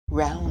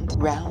Round.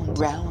 Marvel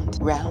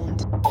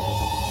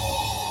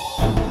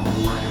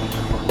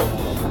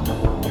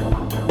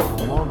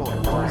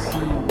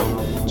DC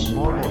Image.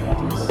 Marvel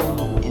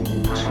DC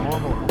Image.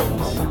 Marvel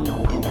DC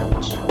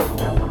Image.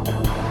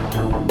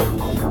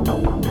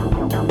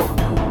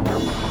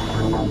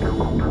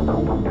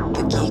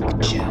 The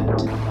Geek Chat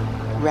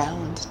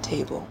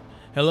Roundtable.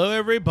 Hello,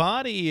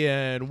 everybody,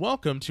 and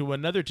welcome to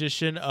another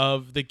edition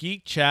of the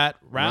Geek Chat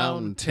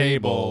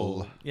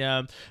Roundtable.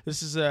 Yeah,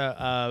 this is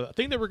a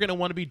thing that we're going to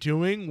want to be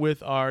doing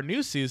with our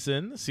new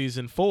season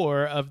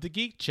 4 of the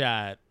Geek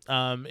Chat.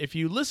 If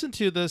you listen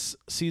to this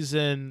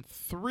season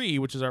 3,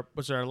 which is our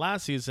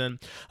last season,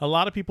 a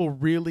lot of people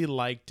really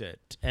liked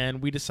it,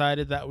 and we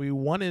decided that we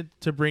wanted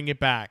to bring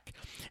it back.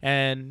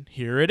 And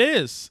here it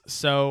is.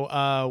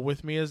 So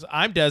with me is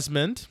I'm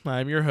Desmond.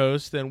 I'm your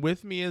host, and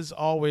with me as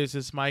always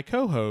is my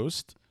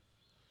co-host.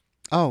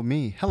 Oh,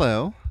 me.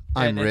 Hello.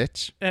 I'm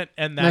Rich. And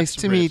that's nice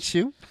to meet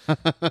you.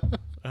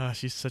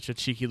 She's such a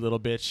cheeky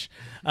little bitch.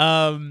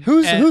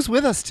 Who's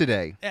with us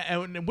today?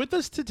 And with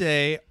us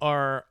today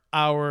are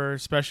our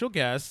special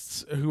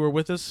guests who were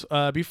with us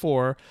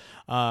before,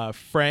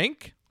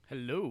 Frank.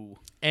 Hello.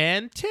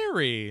 And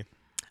Terry.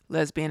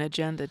 Lesbian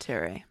Agenda,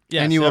 Terry.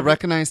 Yes, and you will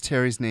recognize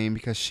Terry's name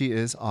because she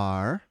is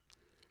our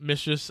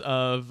mistress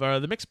of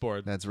the mix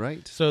board. That's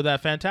right. So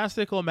that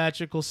fantastical,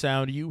 magical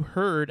sound you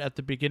heard at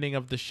the beginning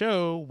of the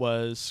show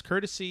was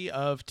courtesy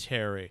of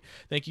Terry.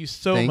 Thank you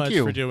so much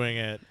for doing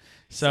it.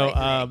 So,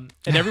 and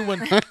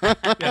everyone,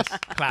 yes,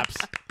 claps.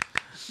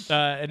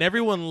 And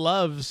everyone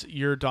loves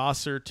your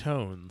Dosser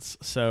tones.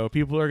 So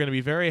people are going to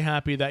be very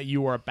happy that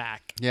you are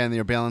back. Yeah, and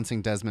you're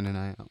balancing Desmond and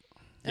I out.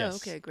 Yes. Oh,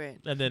 okay, great.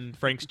 And then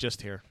Frank's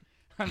just here.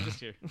 I'm just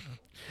here.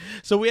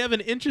 So we have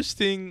an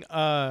interesting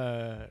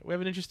topic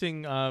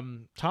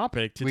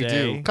today. We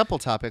do. A couple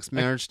topics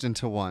merged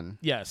into one.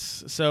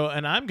 Yes. So,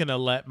 and I'm going to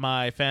let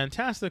my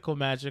fantastical,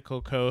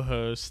 magical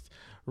co-host,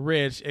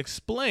 Rich,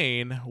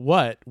 explain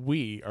what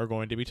we are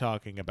going to be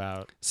talking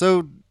about.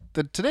 So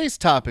today's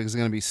topic is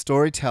going to be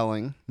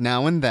storytelling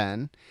now and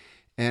then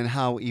and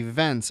how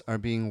events are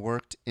being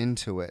worked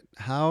into it.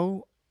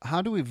 How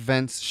do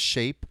events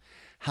shape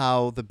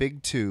how the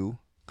big two,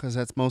 because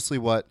that's mostly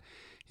what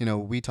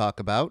we talk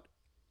about,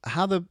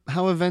 how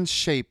events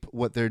shape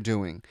what they're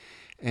doing.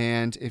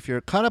 And if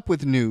you're caught up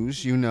with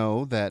news, you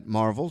know that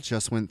Marvel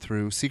just went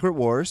through Secret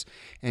Wars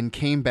and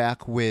came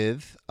back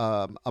with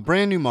a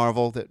brand new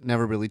Marvel that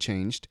never really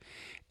changed.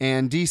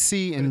 And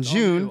DC in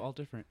June, all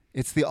different.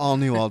 It's the all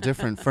new, all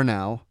different for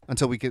now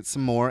until we get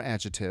some more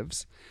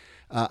adjectives.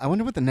 I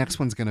wonder what the next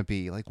one's going to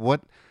be. Like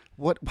what?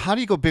 How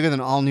do you go bigger than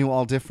all new,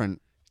 all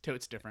different?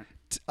 Totes different.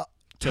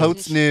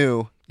 Totes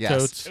new.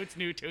 Yes. Totes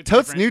new. Totes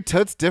different. New.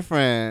 Totes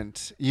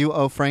different. You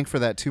owe Frank for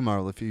that too,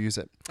 Marvel, if you use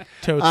it.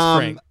 Totes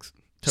Frank.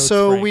 Totes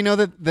so Frank. We know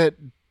that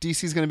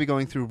DC is going to be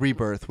going through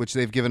Rebirth, which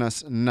they've given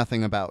us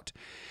nothing about.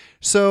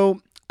 So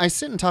I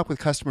sit and talk with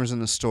customers in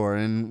the store,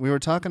 and we were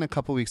talking a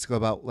couple weeks ago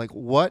about like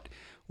what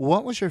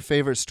was your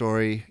favorite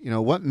story?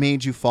 What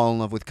made you fall in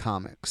love with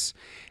comics?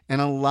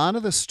 And a lot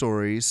of the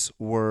stories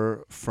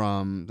were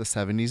from the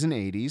 70s and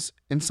 80s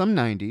and some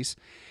 90s.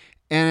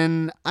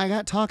 And I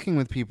got talking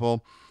with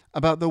people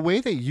about the way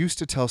they used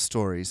to tell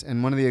stories.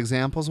 And one of the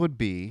examples would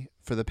be,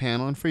 for the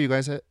panel and for you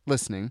guys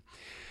listening,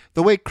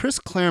 the way Chris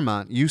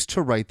Claremont used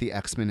to write the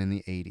X-Men in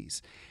the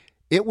 80s.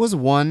 It was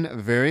one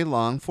very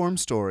long-form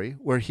story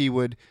where he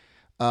would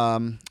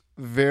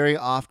very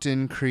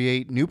often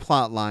create new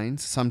plot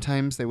lines.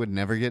 Sometimes they would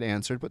never get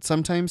answered, but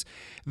sometimes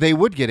they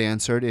would get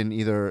answered in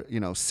either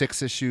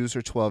 6 issues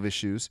or 12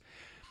 issues.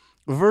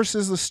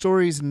 Versus the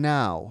stories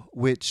now,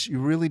 which you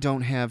really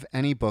don't have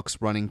any books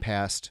running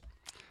past,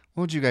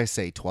 what would you guys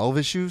say, 12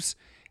 issues?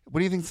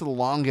 What do you think is the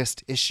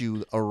longest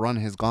issue a run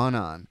has gone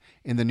on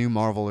in the new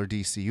Marvel or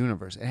DC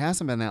universe? It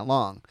hasn't been that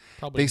long.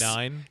 Probably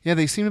 9. Yeah,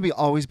 they seem to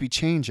always be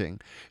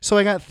changing. So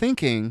I got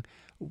thinking,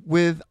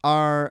 with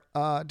our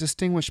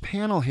distinguished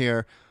panel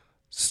here,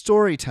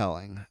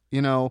 storytelling,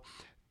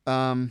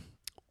 what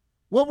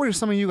were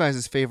some of you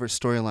guys' favorite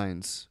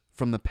storylines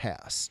from the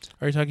past?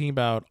 Are you talking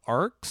about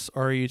arcs,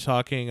 or are you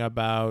talking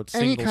about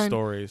single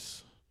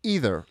stories?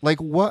 Either.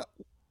 Like what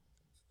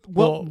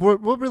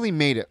really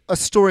made it a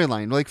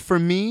storyline? Like for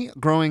me,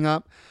 growing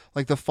up,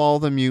 like the Fall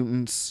of the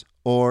Mutants,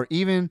 or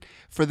even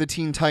for the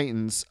Teen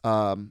Titans,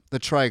 the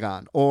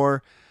Trigon,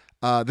 or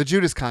the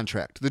Judas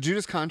Contract. The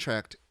Judas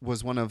Contract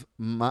was one of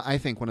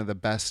the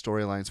best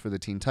storylines for the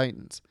Teen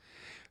Titans.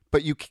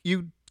 But you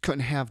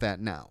couldn't have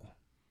that now.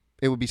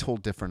 It would be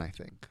told different, I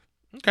think.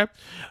 Okay.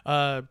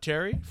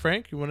 Terry,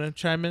 Frank, you want to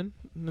chime in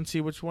and see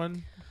which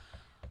one?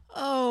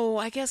 Oh,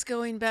 I guess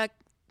going back,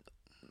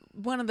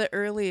 one of the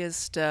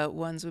earliest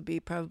ones would be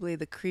probably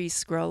the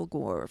Kree-Skrull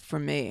War for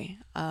me,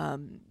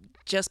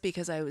 just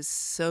because I was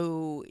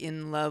so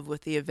in love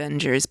with the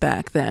Avengers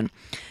back then.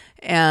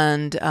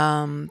 And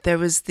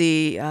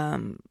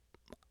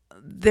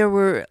there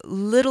were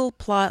little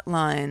plot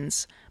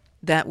lines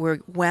that were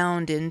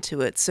wound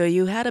into it. So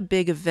you had a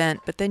big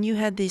event, but then you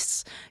had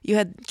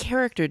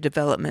character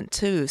development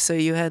too. So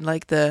you had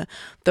like the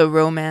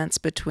romance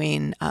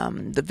between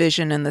the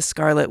Vision and the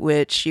Scarlet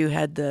Witch. You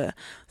had the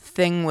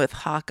thing with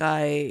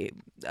Hawkeye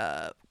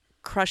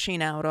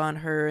crushing out on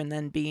her and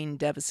then being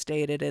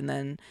devastated and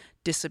then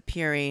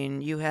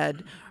disappearing. You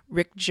had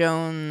Rick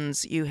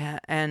Jones,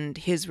 and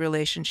his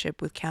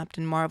relationship with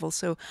Captain Marvel.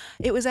 So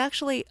it was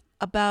actually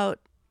about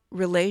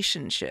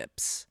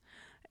relationships,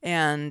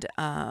 and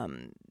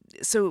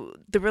so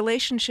the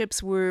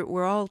relationships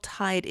were all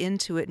tied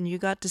into it, and you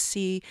got to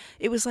see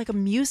it was like a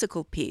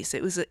musical piece.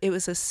 It was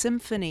a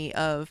symphony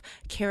of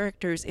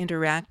characters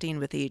interacting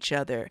with each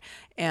other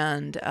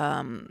and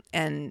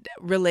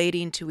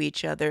relating to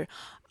each other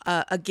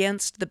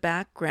against the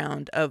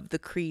background of the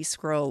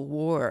Kree-Skrull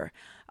War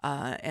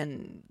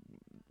and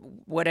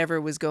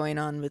whatever was going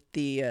on with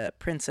the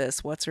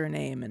princess, what's her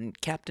name, and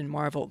Captain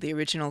Marvel, the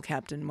original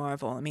Captain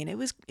Marvel. I mean, it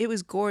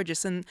was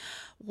gorgeous, and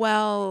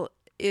while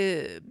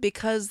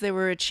because there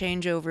were a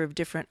changeover of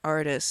different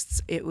artists,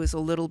 it was a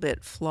little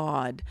bit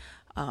flawed.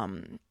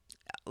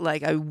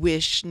 Like I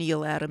wish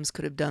Neil Adams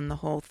could have done the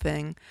whole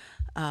thing,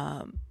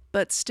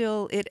 but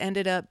still, it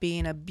ended up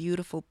being a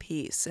beautiful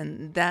piece,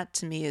 and that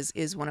to me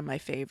is one of my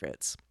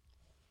favorites.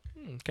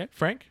 Okay,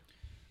 Frank.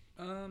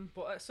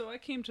 So I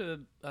came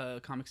to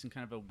comics in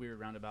kind of a weird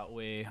roundabout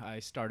way. I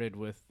started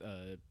with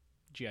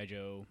G.I.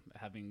 Joe,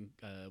 having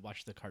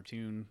watched the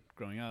cartoon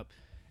growing up.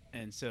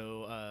 And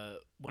so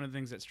one of the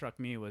things that struck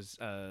me was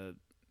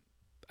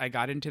I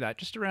got into that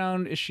just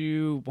around a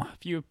few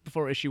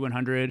before issue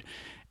 100.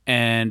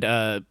 And,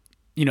 I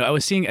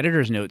was seeing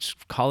editor's notes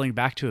calling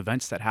back to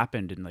events that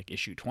happened in like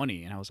issue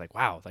 20. And I was like,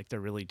 wow, like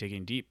they're really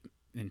digging deep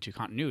into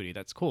continuity.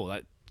 That's cool.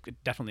 That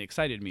definitely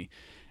excited me.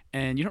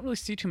 And you don't really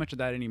see too much of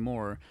that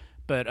anymore.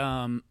 But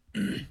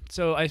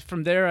so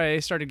from there I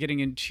started getting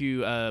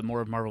into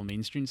more of Marvel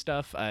mainstream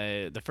stuff.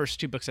 The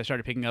first two books I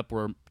started picking up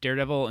were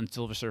Daredevil and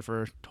Silver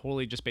Surfer,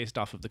 totally just based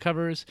off of the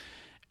covers.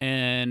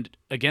 And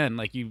again,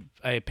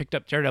 I picked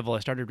up Daredevil. I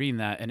started reading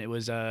that, and it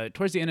was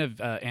towards the end of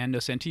Ann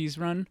Nocenti's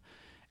run.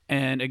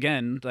 And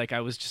again, like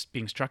I was just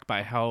being struck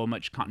by how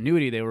much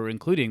continuity they were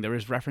including. There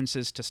was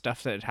references to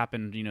stuff that had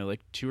happened,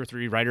 like 2 or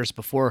 3 writers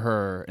before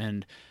her,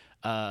 and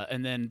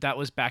then that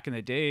was back in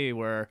the day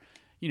where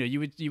you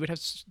would have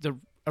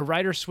a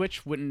writer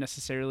switch wouldn't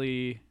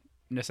necessarily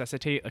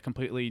necessitate a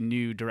completely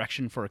new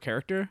direction for a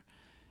character.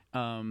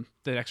 The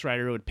next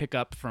writer would pick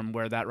up from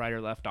where that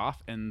writer left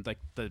off, and like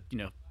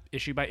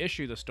issue by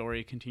issue the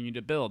story continued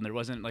to build. And there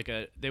wasn't like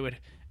an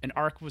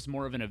arc was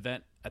more of an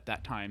event at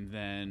that time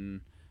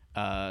than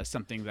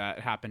something that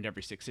happened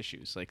every 6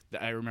 issues. Like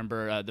I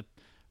remember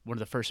one of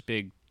the first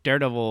big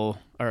Daredevil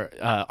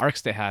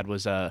arcs they had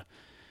was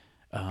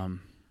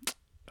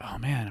oh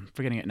man, I'm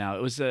forgetting it now.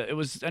 It was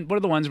one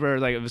of the ones where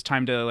like it was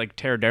time to like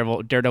tear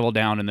Daredevil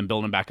down and then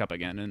build him back up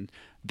again, and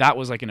that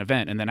was like an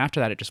event. And then after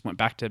that, it just went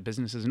back to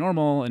business as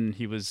normal, and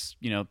he was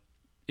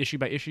issue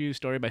by issue,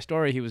 story by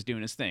story, he was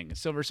doing his thing.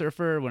 Silver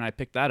Surfer, when I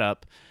picked that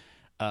up,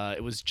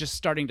 it was just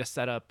starting to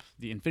set up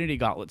the Infinity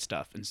Gauntlet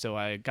stuff, and so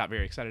I got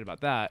very excited about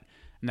that,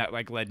 and that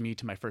like led me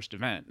to my first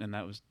event, and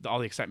that was all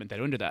the excitement that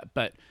went into that.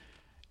 But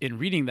in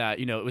reading that,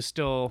 it was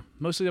still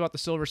mostly about the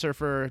Silver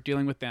Surfer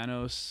dealing with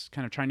Thanos,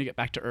 kind of trying to get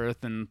back to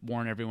Earth and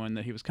warn everyone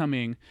that he was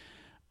coming.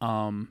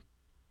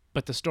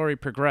 But the story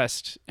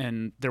progressed,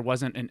 and there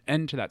wasn't an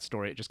end to that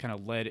story. It just kind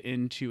of led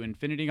into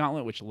Infinity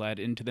Gauntlet, which led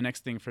into the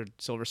next thing for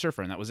Silver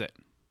Surfer, and that was it.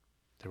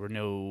 There were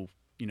no,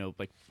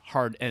 like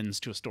hard ends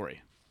to a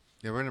story.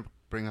 Yeah, we're going to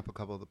bring up a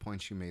couple of the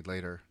points you made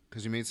later,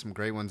 because you made some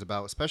great ones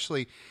about,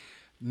 especially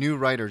new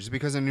writers.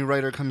 Because a new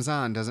writer comes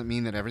on doesn't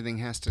mean that everything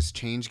has to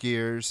change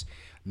gears.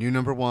 New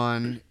number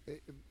one.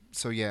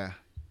 So yeah,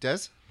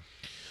 Des?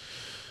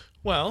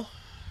 Well,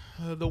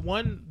 the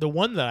one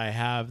that I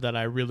have that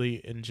I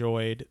really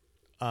enjoyed,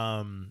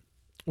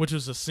 which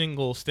was a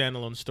single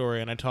standalone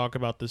story, and I talk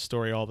about this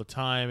story all the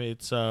time.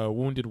 It's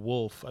Wounded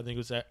Wolf. I think it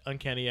was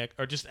Uncanny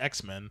or just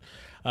X-Men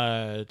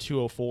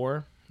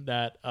 204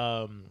 that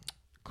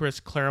Chris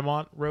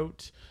Claremont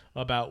wrote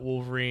about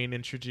Wolverine,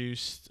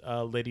 introduced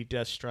Lady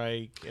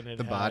Deathstrike, and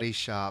The Body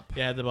Shop.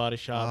 Yeah, The Body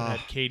Shop, and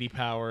had Katie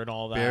Power and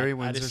all that. Barry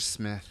Windsor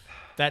Smith.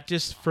 That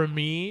just, for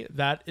me,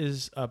 that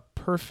is a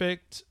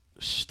perfect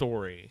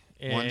story.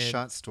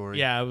 One-shot story.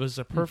 Yeah, it was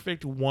a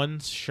perfect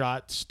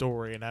one-shot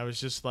story, and I was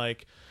just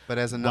like, but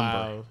as a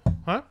number. Wow.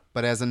 Huh?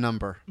 But as a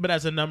number. But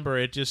as a number,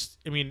 it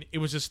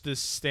was just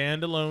this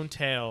standalone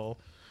tale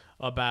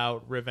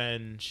about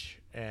revenge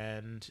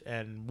and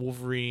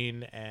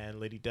Wolverine and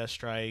Lady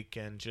Deathstrike,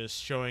 and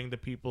just showing the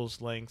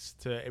people's lengths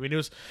to. I mean, it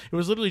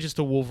was literally just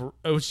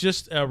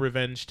a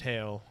revenge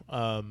tale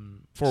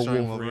for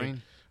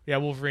Wolverine. Yeah,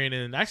 Wolverine,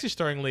 and actually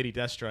starring Lady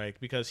Deathstrike,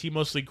 because he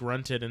mostly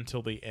grunted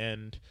until the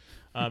end.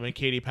 And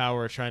Katie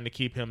Power trying to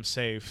keep him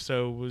safe.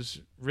 So it was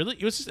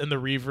just in the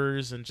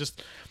Reavers, and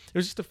it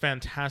was just a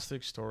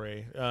fantastic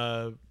story.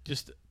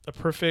 Just a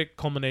perfect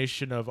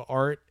culmination of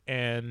art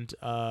and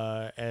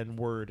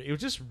word. It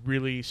was just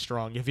really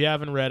strong. If you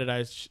haven't read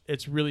it,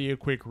 it's really a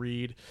quick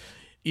read.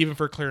 even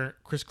for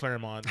Chris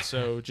Claremont.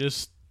 So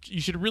just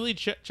you should really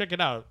check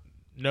it out.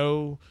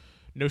 No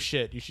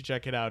shit, you should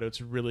check it out.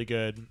 It's really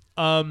good.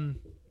 For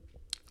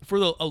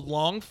a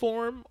long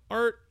form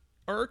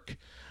arc,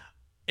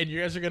 and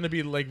you guys are gonna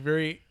be like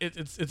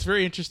it's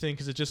very interesting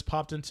because it just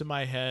popped into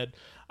my head.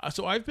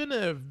 So I've been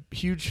a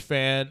huge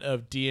fan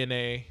of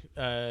DNA,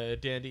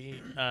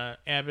 Dandy,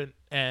 Abbott,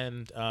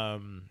 and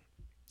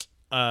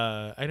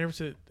I never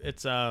said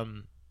it's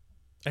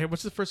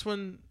what's the first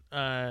one?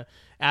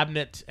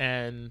 Abnett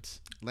and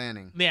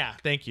Lanning. Yeah,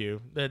 thank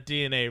you. The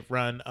DNA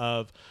run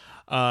of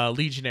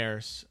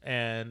Legionnaires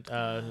and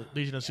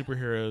Legion of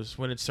Superheroes,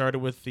 when it started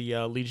with the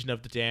Legion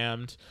of the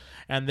Damned,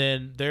 and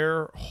then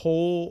their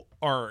whole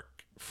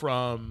arc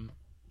from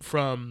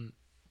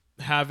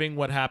having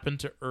what happened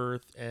to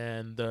Earth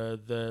and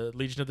the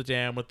Legion of the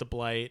Damned with the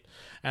Blight,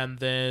 and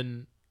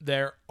then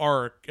their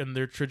arc and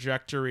their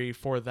trajectory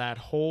for that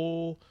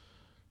whole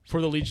for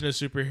the Legion of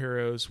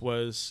Superheroes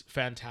was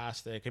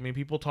fantastic. I mean,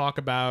 people talk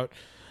about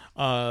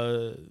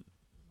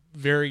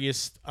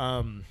various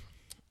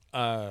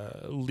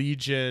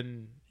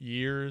Legion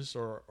years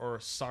or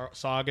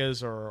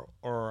sagas or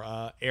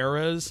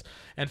eras,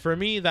 and for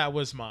me that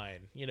was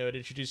mine. You know, it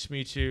introduced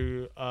me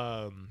to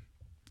them,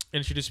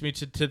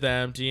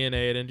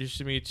 DNA. It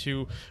introduced me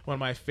to one of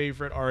my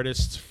favorite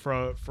artists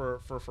for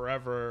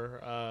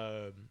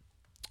forever,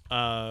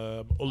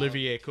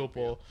 Olivier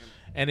Coupel,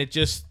 and it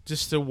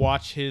just to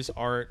watch his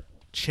art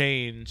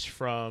change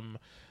from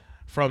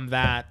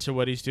that to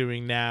what he's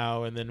doing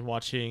now, and then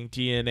watching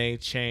DNA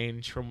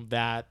change from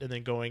that, and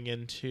then going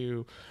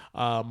into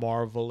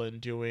Marvel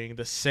and doing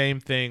the same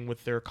thing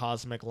with their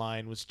cosmic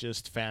line was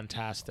just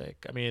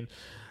fantastic. I mean,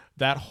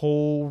 that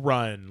whole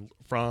run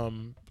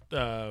from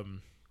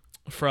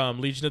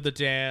Legion of the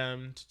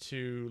Damned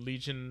to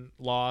Legion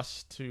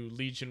Lost to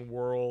Legion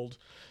World,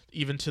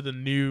 even to the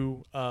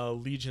new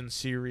Legion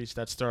series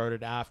that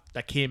started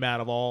that came out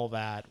of all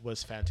that,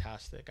 was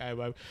fantastic.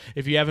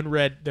 If you haven't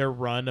read their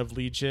run of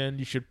Legion,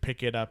 you should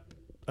pick it up.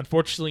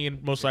 Unfortunately,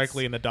 most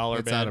likely in the dollar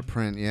bin. It's out of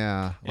print,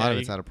 yeah. A lot of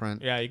it's out of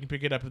print. Yeah, you can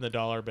pick it up in the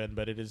dollar bin,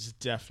 but it is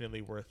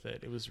definitely worth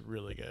it. It was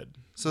really good.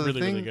 So really, the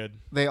thing really good.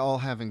 They all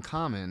have in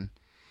common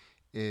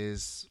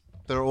is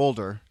they're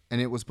older,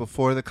 and it was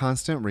before the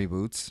constant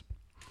reboots,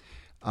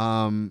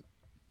 and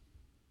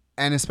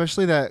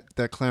especially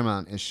that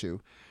Claremont issue.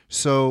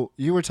 So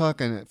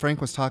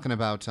Frank was talking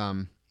about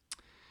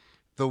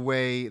the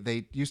way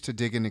they used to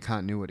dig into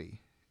continuity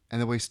and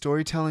the way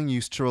storytelling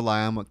used to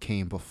rely on what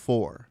came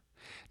before.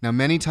 Now,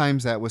 many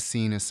times that was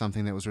seen as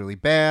something that was really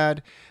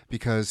bad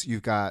because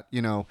you've got,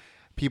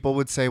 people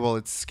would say, well,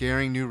 it's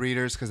scaring new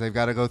readers because they've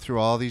got to go through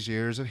all these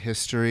years of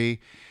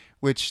history,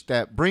 which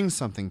that brings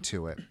something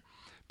to it.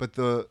 But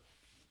the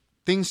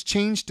things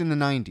changed in the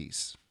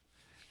 90s.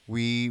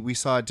 We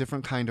saw a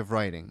different kind of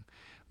writing.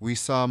 We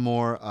saw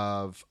more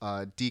of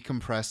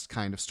decompressed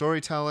kind of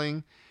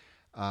storytelling,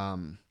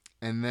 and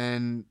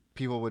then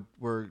people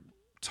were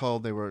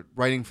told they were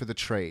writing for the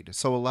trade.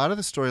 So a lot of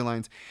the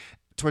storylines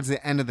towards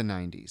the end of the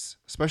 90s,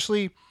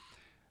 especially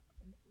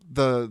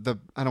the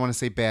I don't want to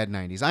say bad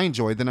 90s. I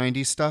enjoyed the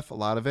 90s stuff, a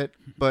lot of it,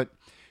 but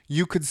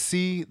you could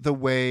see the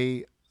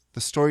way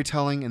the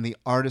storytelling and the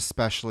art,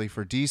 especially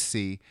for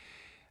DC,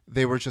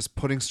 they were just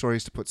putting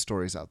stories to put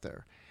stories out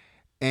there.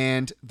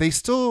 And they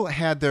still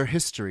had their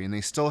history, and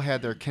they still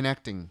had their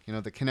connecting,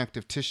 the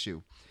connective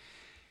tissue.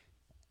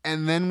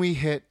 And then we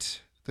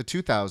hit the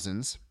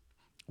 2000s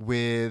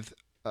with,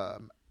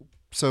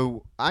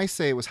 so I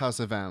say it was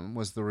House of M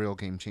was the real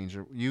game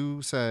changer.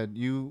 You said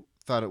you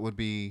thought it would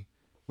be,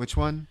 which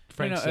one?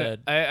 Frank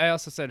said. I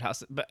also said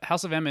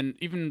House of M, and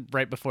even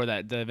right before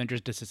that, the Avengers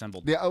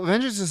Disassembled. The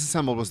Avengers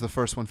Disassembled was the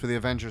first one for the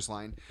Avengers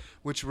line,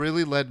 which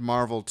really led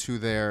Marvel to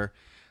their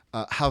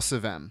House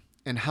of M.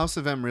 And House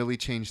of M really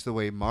changed the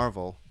way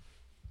Marvel...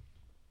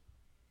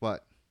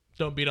 What?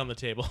 Don't beat on the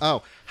table.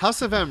 Oh,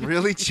 House of M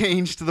really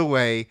changed the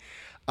way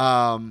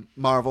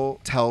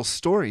Marvel tells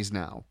stories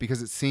now.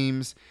 Because it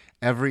seems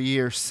every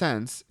year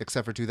since,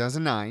 except for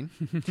 2009,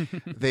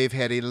 they've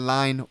had a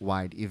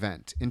line-wide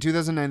event. In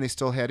 2009, they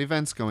still had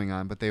events going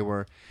on, but they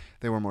were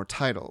more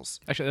titles.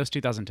 Actually, that was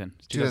 2010.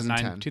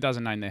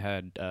 2009, they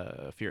had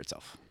Fear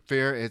Itself.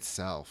 Fear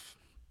Itself.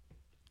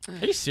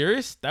 Are you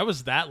serious? That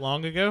was that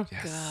long ago?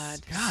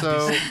 Yes. God.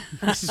 So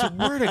I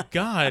swear to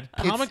God,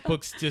 comic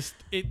books just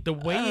the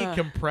way it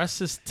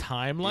compresses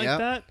time like Yep.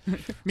 that.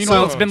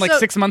 Meanwhile, it's been like So-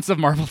 6 months of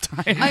Marvel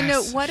time. I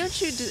know. Why don't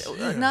you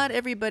not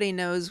everybody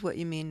knows what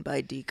you mean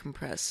by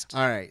decompressed.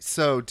 all right.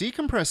 So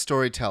decompressed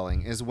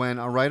storytelling is when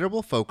a writer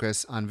will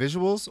focus on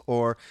visuals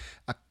or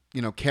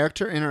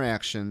character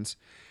interactions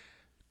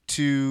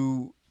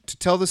to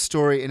tell the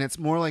story, and it's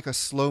more like a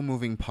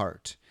slow-moving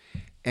part.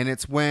 And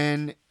it's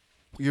when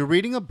you're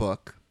reading a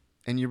book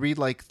and you read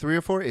like 3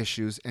 or 4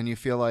 issues and you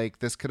feel like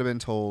this could have been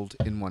told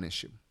in one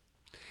issue.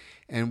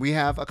 And we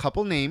have a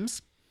couple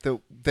names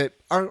that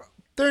are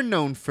they're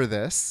known for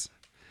this.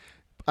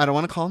 I don't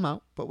want to call them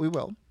out, but we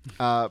will.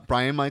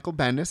 Brian Michael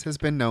Bendis has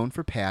been known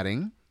for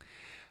padding.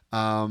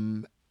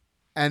 And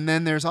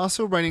then there's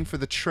also writing for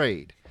the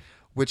trade,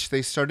 which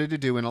they started to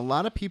do. And a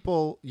lot of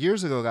people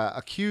years ago got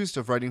accused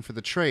of writing for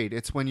the trade.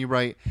 It's when you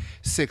write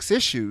 6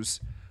 issues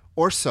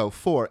or so,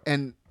 4,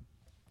 and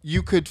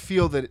you could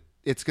feel that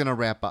it's going to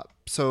wrap up.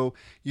 So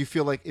you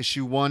feel like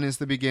issue 1 is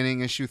the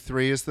beginning, issue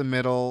 3 is the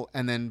middle,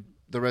 and then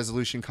the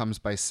resolution comes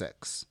by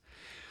 6.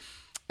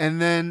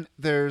 And then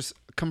there's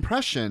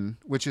compression,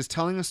 which is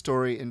telling a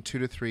story in 2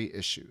 to 3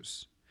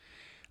 issues.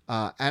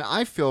 And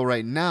I feel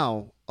right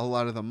now, a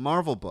lot of the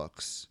Marvel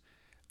books,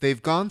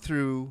 they've gone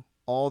through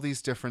all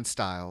these different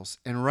styles.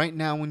 And right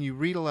now, when you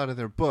read a lot of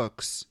their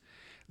books,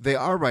 they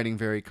are writing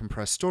very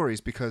compressed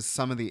stories because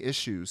some of the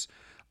issues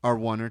are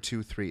 1 or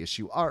 2, 3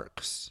 issue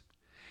arcs.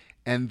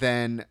 And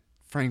then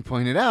Frank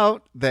pointed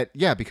out that,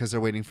 yeah, because they're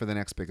waiting for the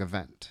next big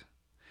event,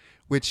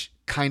 which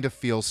kind of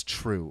feels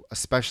true,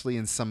 especially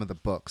in some of the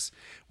books.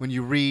 When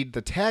you read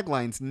the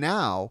taglines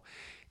now,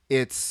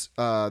 it's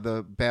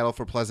the Battle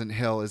for Pleasant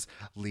Hill is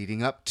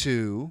leading up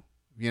to,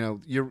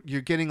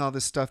 you're getting all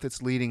this stuff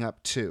that's leading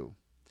up to.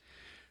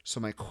 So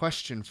my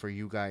question for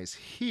you guys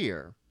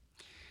here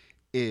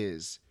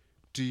is,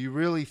 do you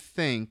really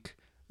think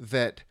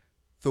that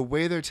the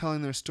way they're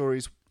telling their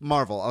stories,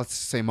 Marvel, let's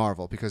say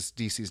Marvel, because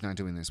DC's not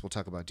doing this. We'll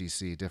talk about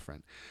DC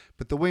different.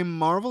 But the way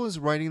Marvel is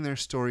writing their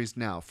stories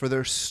now, for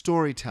their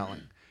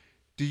storytelling,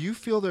 do you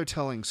feel they're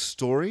telling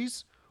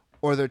stories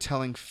or they're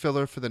telling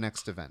filler for the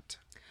next event?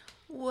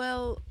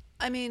 Well,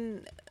 I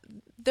mean,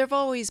 there've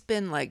always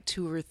been like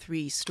 2 or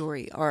 3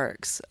 story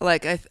arcs.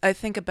 Like I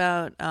think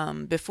about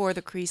before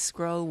the Kree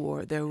Skrull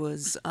War, there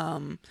was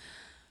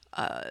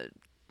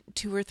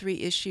 2 or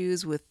 3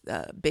 issues with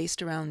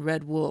based around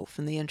Red Wolf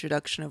and the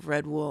introduction of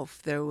Red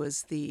Wolf. There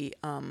was the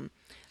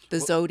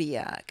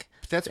Zodiac.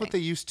 That's thing. what they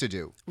used to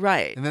do.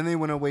 Right. And then they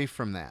went away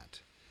from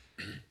that.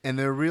 And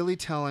they're really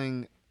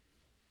telling.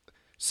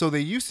 So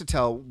they used to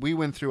tell, we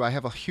went through, I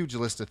have a huge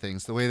list of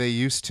things. The way they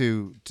used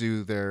to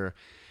do their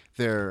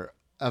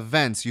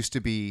events used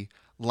to be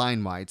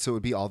line-wide. So it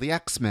would be all the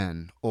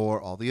X-Men or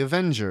all the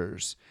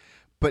Avengers.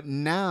 But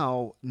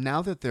now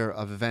that their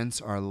events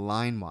are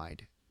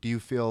line-wide, do you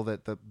feel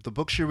that the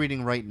books you're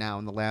reading right now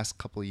in the last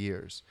couple of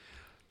years,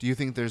 do you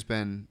think there's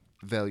been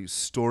value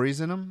stories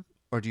in them?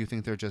 Or do you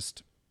think they're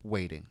just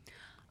waiting?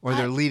 Or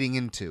they're leading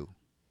into?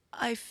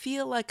 I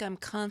feel like I'm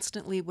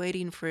constantly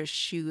waiting for a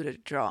shoe to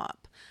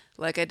drop.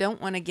 Like I don't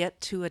want to get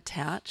too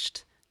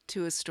attached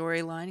to a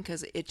storyline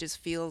because it just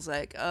feels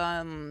like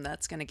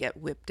that's going to get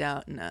whipped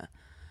out in a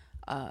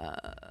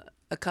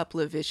couple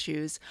of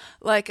issues.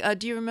 Like,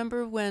 do you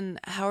remember when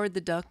Howard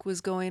the Duck was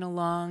going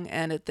along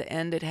and at the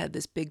end it had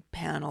this big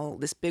panel,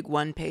 this big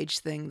 1-page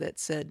thing that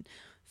said,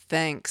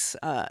 thanks,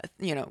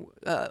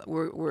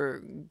 we're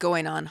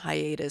going on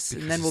hiatus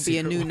and then we'll be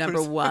a new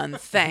number 1.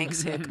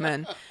 Thanks,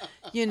 Hickman.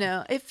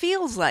 It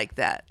feels like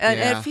that. And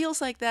it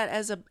feels like that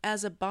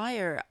as a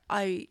buyer.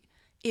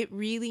 It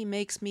really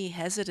makes me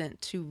hesitant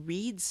to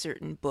read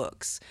certain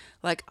books.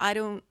 Like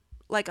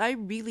I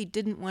really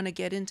didn't want to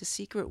get into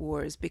Secret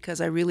Wars because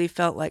I really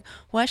felt like,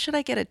 why should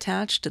I get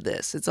attached to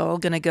this? It's all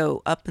going to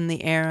go up in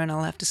the air and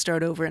I'll have to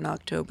start over in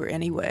October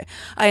anyway.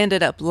 I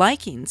ended up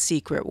liking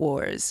Secret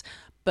Wars,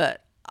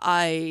 but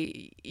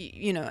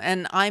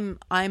and I'm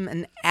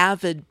an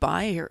avid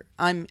buyer.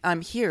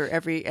 I'm here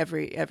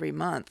every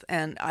month,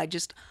 and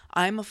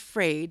I'm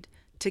afraid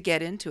to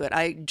get into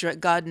it.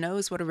 God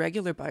knows what a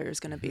regular buyer is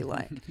going to be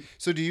like.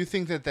 So do you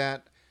think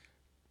that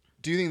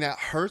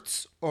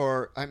hurts,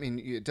 or I mean,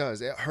 it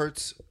does. It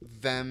hurts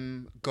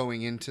them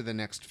going into the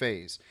next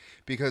phase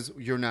because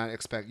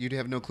you'd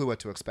have no clue what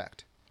to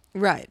expect.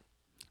 Right.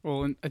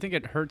 Well, and I think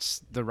it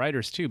hurts the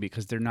writers too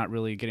because they're not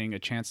really getting a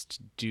chance to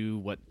do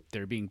what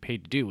they're being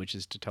paid to do, which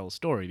is to tell a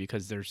story,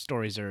 because their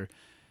stories are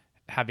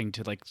having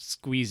to like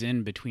squeeze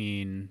in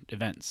between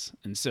events.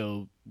 And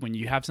so when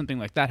you have something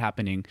like that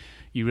happening,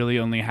 you really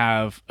only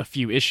have a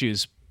few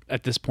issues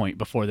at this point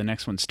before the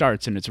next one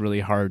starts, and it's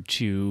really hard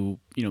to,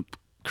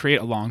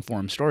 create a long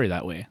form story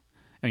that way.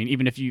 I mean,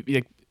 even if you,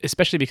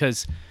 especially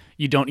because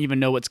you don't even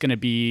know what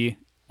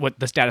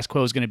the status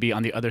quo is going to be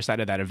on the other side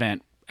of that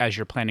event as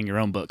you're planning your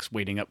own books,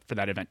 waiting up for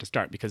that event to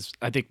start. Because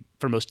I think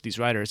for most of these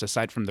writers,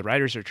 aside from the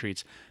writers'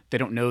 retreats, they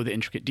don't know the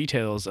intricate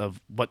details of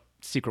what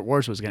Secret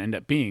Wars was going to end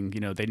up being.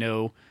 They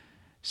know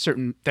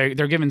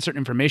they're given certain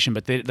information,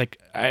 but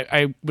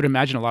I would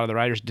imagine a lot of the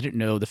writers didn't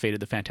know the fate of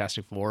the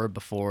Fantastic Four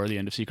before the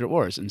end of Secret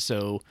Wars. And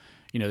so,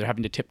 they're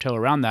having to tiptoe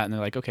around that, and they're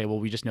like, okay, well,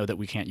 we just know that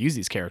we can't use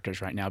these characters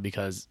right now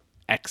because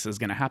X is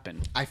going to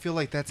happen. I feel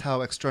like that's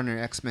how Extraordinary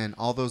X-Men,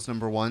 all those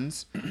number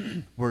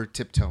 1s, were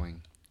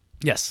tiptoeing.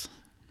 Yes.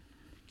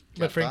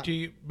 But Frank, do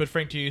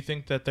you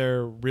think that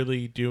they're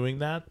really doing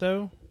that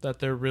though? That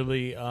they're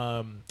really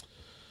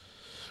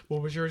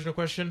what was your original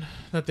question?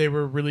 That they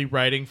were really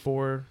writing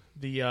for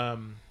the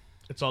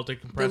it's all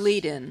decompressed. The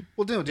lead-in.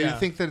 Well, no. Do you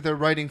think that they're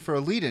writing for a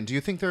lead-in? Do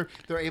you think they're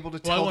able to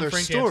tell their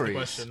Frank to answer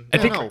the stories?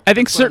 question. I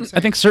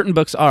think certain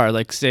books are,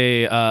 like,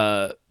 say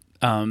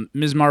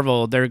Ms.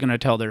 Marvel. They're going to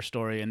tell their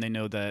story, and they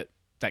know that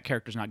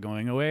character's not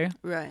going away.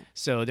 Right.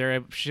 So they're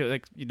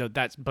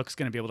that book's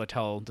going to be able to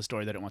tell the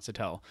story that it wants to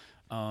tell.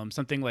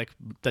 Something like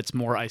that's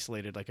more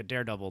isolated, like a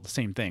Daredevil, the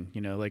same thing.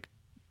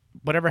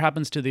 whatever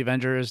happens to the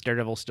Avengers,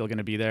 Daredevil's still going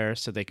to be there,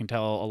 so they can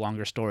tell a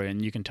longer story,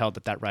 and you can tell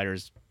that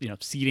writer's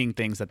seeding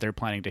things that they're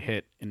planning to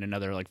hit in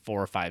another like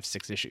 4 or 5,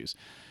 6 issues.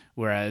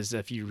 Whereas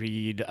if you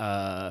read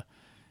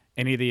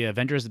any of the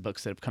Avengers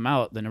books that have come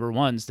out, the number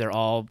ones, they're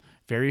all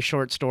very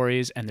short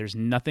stories, and there's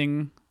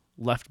nothing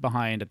left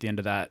behind at the end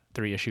of that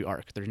 3-issue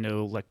arc. There's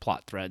no like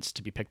plot threads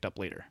to be picked up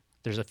later.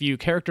 There's a few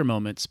character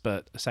moments,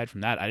 but aside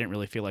from that, I didn't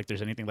really feel like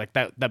there's anything like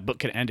that. That book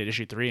could end at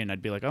issue 3, and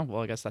I'd be like, oh,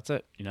 well, I guess that's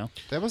it,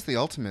 That was the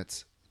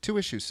Ultimates. 2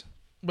 issues.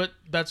 But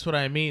that's what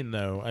I mean,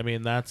 though. I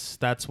mean, that's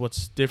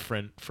what's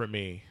different for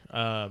me.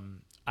 I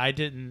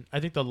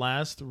think the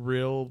last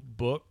real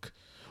book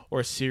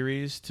or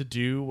series to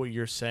do what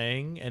you're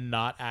saying and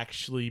not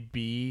actually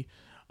be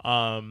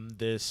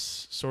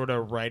this sort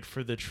of right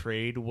for the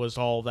trade was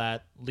all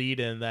that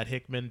lead-in that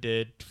Hickman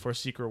did for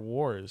Secret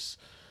Wars.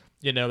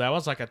 That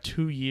was like a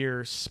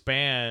 2-year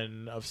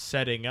span of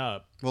setting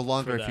up. Well,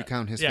 longer if you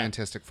count his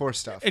Fantastic Four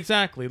stuff.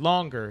 Exactly,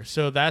 longer.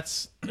 So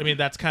that's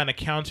kind of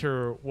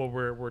counter what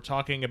we're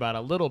talking about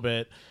a little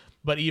bit.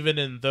 But even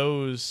in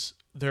those,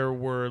 there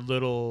were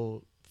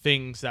little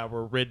things that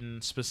were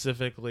written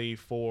specifically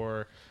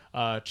for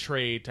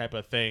trade type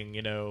of thing,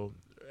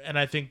 And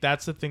I think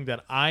that's the thing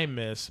that I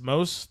miss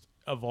most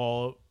of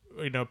all,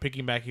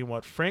 piggybacking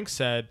what Frank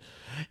said,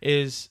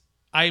 is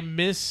I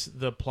miss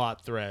the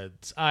plot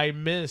threads. I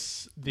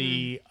miss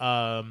the,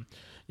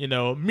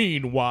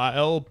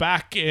 meanwhile,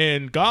 back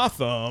in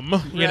Gotham,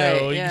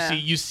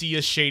 you see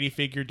a shady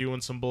figure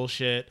doing some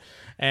bullshit,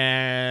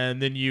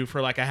 and then you,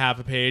 for like a half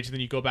a page, and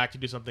then you go back to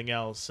do something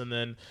else, and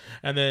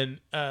then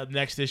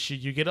next issue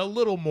you get a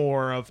little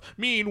more of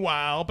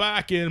meanwhile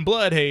back in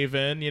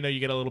Bloodhaven, you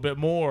get a little bit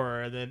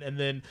more, and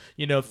then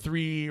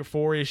 3 or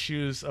 4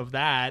 issues of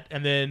that,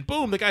 and then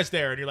boom, the guy's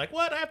there, and you're like,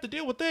 what? I have to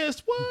deal with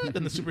this? What?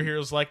 And the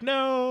superhero's like,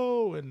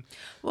 no. And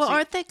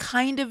aren't they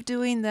kind of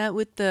doing that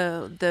with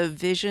the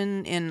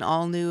Vision in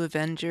All New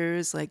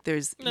Avengers? Like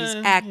he's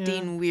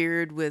acting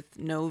weird with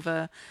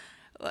Nova.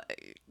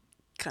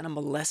 Kind of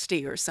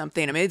molesty or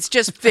something. I mean, it's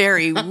just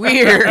very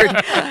weird,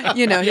 and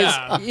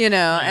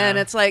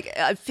it's like,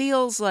 it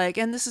feels like,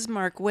 and this is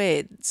Mark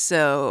Waid,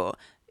 so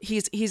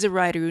he's a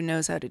writer who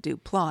knows how to do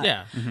plot.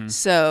 Yeah. Mm-hmm.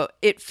 So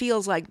it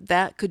feels like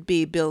that could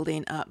be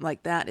building up,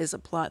 like that is a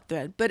plot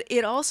thread. But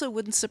it also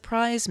wouldn't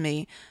surprise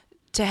me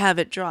to have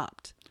it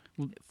dropped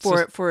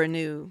for a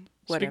new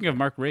whatever. Speaking of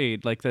Mark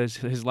Waid, like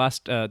his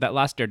last that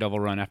last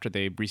Daredevil run after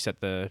they reset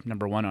the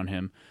number 1 on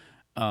him,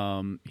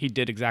 he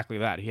did exactly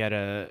that. He had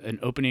an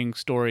opening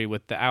story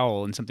with the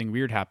owl, and something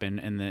weird happened,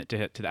 and to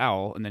the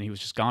owl, and then he was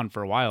just gone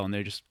for a while, and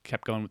they just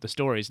kept going with the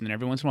stories. And then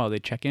every once in a while,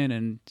 they'd check in,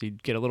 and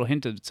you'd get a little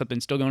hint of something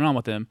still going on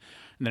with him,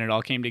 and then it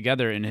all came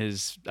together in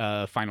his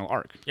final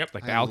arc. Yep,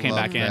 like the owl came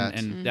back that.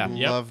 in, and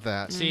Love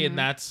that. See, and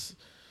that's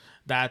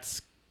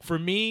for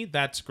me,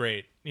 that's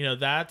great.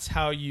 That's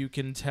how you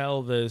can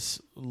tell this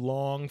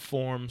long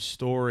form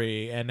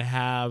story and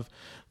have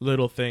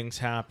little things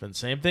happen.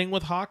 Same thing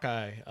with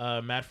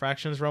Hawkeye. Matt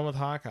Fraction's run with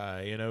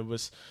Hawkeye. It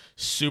was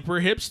super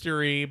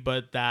hipstery,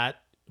 but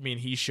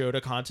he showed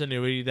a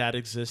continuity that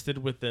existed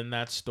within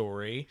that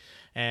story.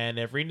 And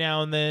every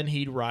now and then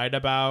he'd write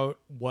about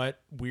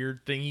what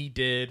weird thing he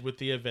did with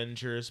the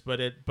Avengers,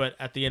 but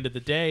at the end of the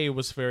day, it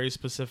was very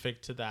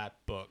specific to that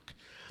book.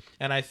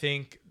 And I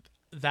think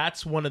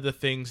that's one of the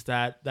things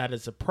that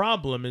is a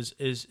problem is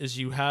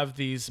you have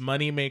these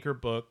moneymaker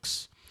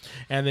books,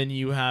 and then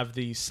you have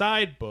these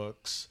side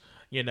books,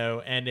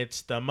 and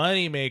it's the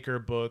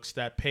moneymaker books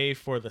that pay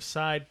for the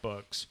side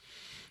books.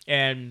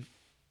 And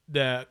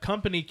the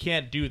company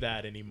can't do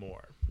that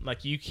anymore.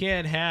 Like, you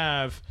can't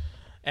have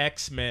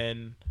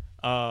X-Men,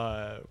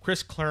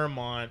 Chris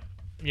Claremont,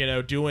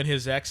 doing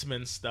his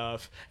X-Men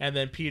stuff, and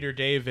then Peter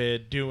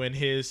David doing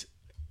his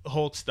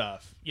Hulk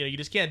stuff. You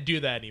just can't do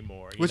that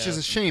anymore. Which is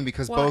a shame,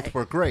 because Why? both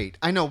were great.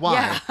 I know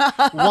why.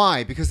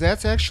 Why? Because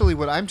that's actually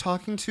what I'm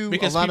talking to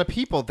Because a lot of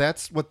people.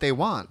 That's what they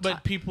want.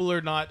 But people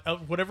are not, for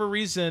whatever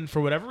reason,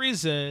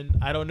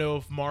 I don't know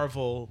if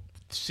Marvel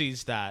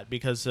sees that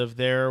because of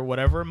their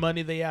whatever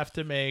money they have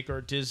to make, or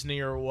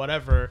Disney or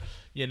whatever.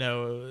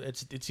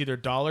 It's either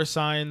dollar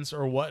signs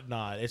or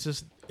whatnot. It's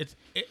just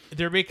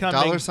they're becoming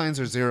dollar signs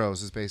or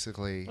zeros is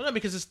basically. Well, no,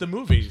 because it's the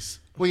movies.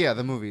 Well, yeah,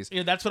 the movies.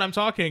 That's what I'm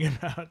talking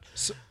about.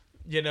 So,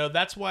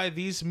 that's why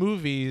these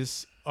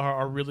movies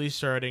are really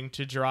starting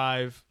to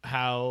drive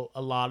how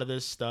a lot of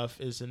this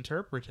stuff is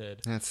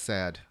interpreted. That's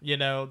sad.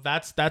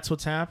 That's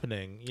what's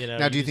happening.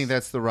 Now, do you think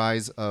that's the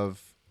rise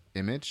of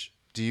Image?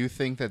 Do you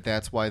think that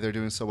that's why they're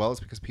doing so well?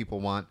 It's because people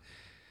want.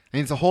 I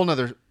mean, it's a whole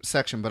nother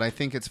section, but I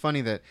think it's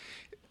funny that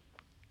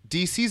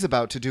DC's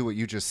about to do what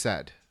you just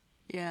said.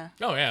 Yeah.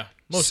 Oh yeah.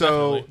 Most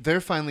so definitely.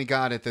 they're finally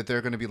got it that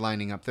they're going to be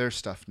lining up their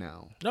stuff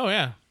now. Oh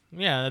yeah,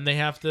 yeah, and they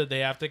have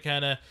to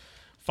kind of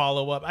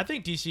follow up. I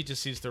think DC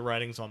just sees the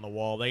writings on the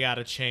wall. They got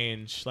to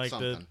change. Like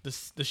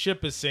the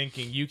ship is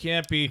sinking. You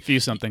can't be a few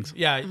somethings.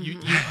 Yeah, you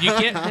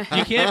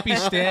can't be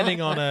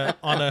standing on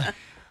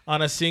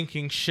on a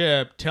sinking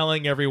ship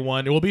telling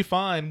everyone it will be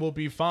fine, we'll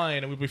be fine,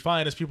 and we'll be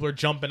fine as people are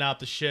jumping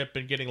out the ship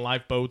and getting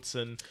lifeboats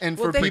and And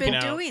Well, for they've people,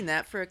 been doing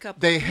that for a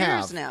couple they of have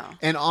years now.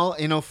 and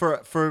all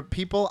for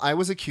people, I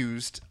was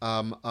accused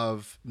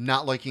of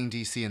not liking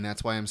DC, and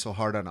that's why I'm so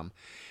hard on them.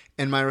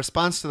 And my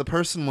response to the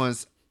person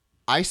was,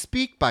 I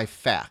speak by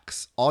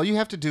facts. All you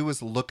have to do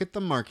is look at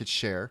the market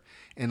share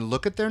and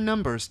look at their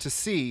numbers to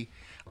see.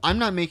 I'm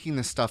not making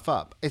this stuff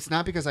up. It's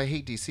not because I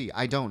hate DC.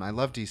 I don't. I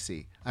love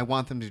DC. I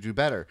want them to do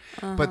better.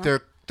 But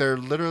they're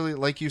literally,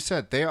 like you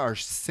said, they are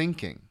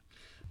sinking.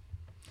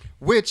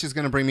 Which is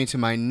going to bring me to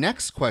my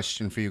next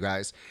question for you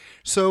guys.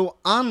 So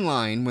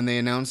online, when they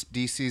announced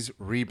DC's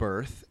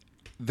rebirth,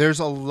 there's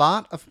a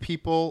lot of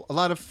people, a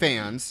lot of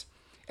fans,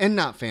 and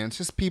not fans,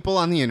 just people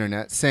on the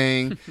internet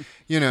saying,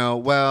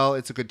 well,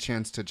 it's a good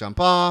chance to jump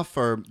off,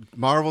 or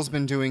Marvel's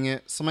been doing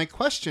it. So my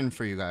question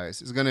for you guys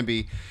is going to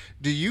be,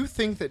 do you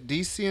think that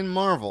DC and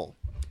Marvel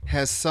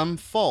has some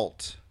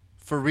fault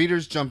for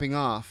readers jumping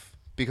off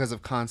because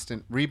of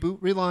constant reboot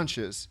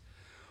relaunches?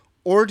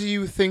 Or do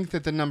you think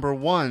that the number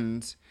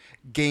ones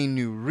gain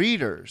new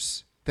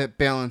readers that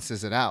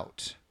balances it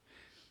out?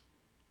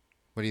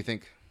 What do you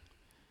think?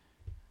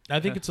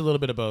 I think it's a little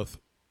bit of both,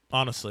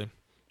 honestly.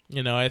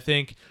 I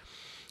think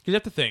you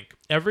have to think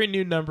every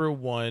new number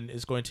one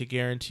is going to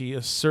guarantee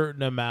a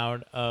certain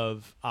amount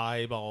of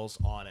eyeballs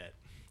on it.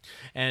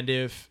 And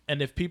if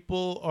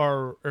people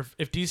are,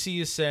 if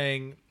DC is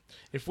saying,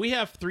 if we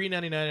have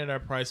 $3.99 at our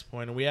price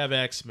point and we have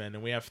X-Men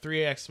and we have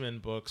 3 X-Men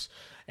books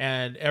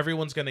and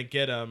everyone's going to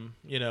get them,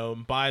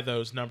 buy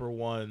those number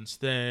ones,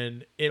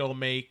 then it'll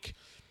make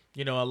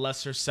a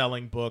lesser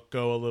selling book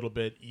go a little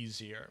bit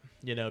easier,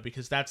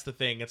 because that's the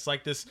thing. It's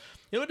like this,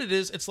 what it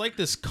is? It's like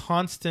this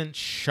constant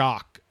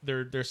shock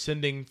they're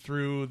sending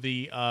through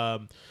the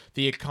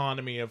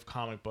economy of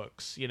comic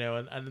books,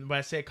 and when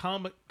I say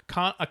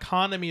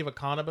economy of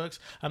comic books,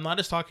 I'm not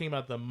just talking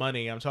about the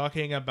money. I'm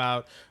talking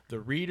about the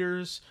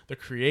readers, the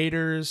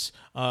creators,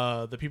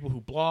 the people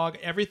who blog,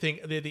 everything.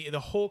 The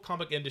whole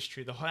comic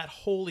industry, that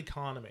whole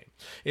economy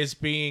is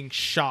being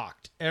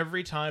shocked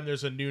every time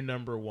there's a new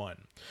number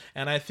one.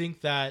 And I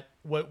think that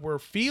what we're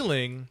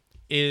feeling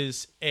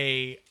is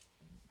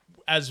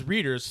as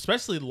readers,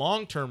 especially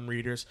long-term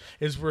readers,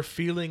 is we're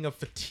feeling a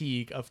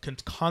fatigue of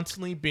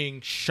constantly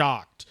being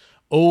shocked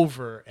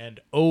over and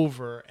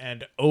over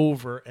and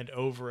over and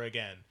over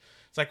again.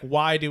 It's like,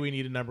 why do we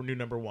need a new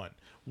number one?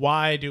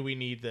 Why do we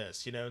need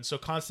this? And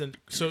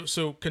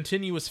so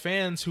continuous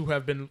fans who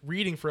have been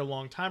reading for a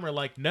long time are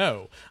like,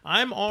 no,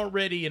 I'm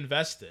already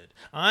invested.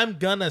 I'm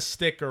gonna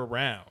stick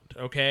around,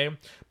 okay?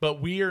 But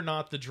we are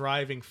not the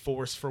driving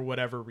force for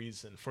whatever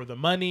reason, for the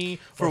money,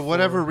 For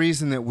whatever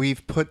reason that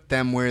we've put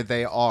them where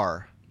they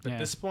are. At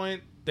this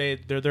point,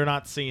 they're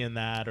not seeing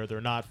that, or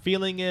they're not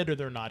feeling it, or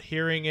they're not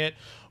hearing it,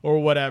 or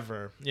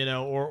whatever,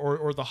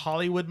 or the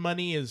Hollywood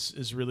money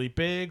is really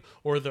big,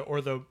 or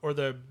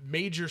the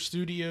major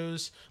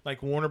studios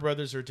like Warner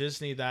Brothers or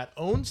Disney that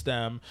owns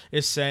them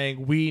is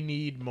saying, we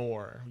need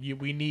more.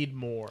 We need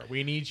more.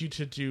 We need you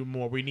to do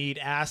more. We need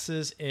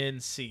asses in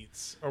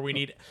seats, or we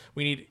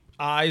need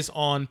eyes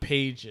on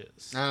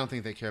pages. I don't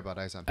think they care about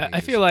eyes on pages.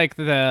 I feel like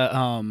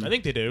I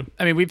think they do.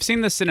 I mean, we've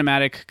seen the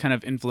cinematic kind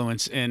of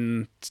influence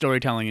in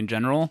storytelling in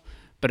general,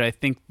 but I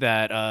think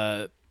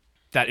that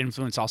that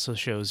influence also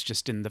shows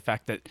just in the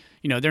fact that,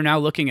 they're now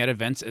looking at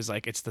events as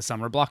like, it's the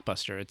summer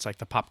blockbuster. It's like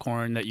the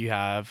popcorn that you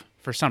have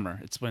for summer.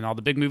 It's when all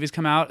the big movies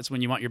come out. It's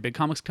when you want your big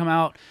comics to come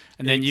out.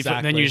 And then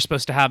then you're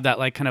supposed to have that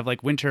like kind of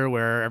like winter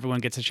where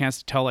everyone gets a chance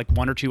to tell like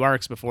 1 or 2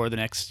 arcs before the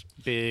next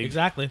big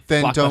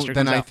blockbuster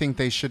comes I out. think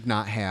they should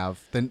not have.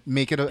 Then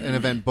make it an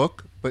event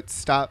book, but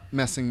stop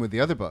messing with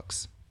the other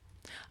books.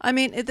 I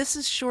mean, this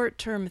is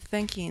short-term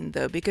thinking,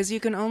 though, because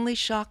you can only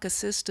shock a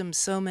system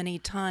so many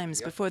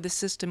times before the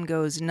system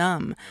goes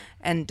numb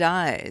and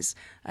dies.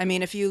 I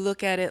mean, if you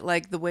look at it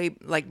like the way,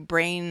 like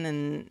brain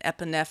and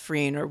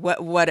epinephrine or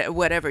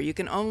whatever, you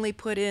can only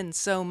put in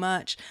so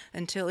much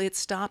until it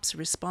stops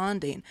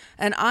responding.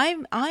 And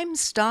I'm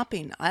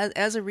stopping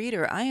as a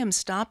reader. I am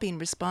stopping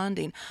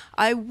responding.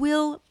 I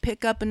will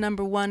pick up a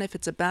number one if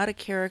it's about a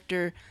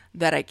character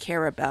that I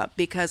care about,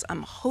 because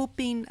I'm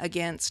hoping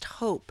against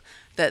hope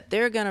that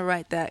they're going to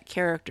write that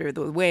character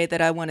the way that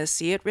I want to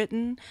see it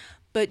written.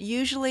 But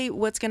usually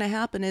what's going to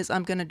happen is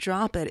I'm going to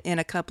drop it in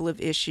a couple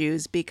of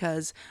issues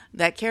because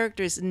that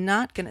character is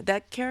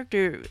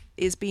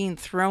being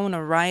thrown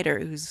a writer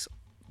who's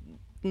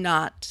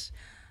not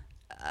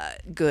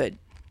good.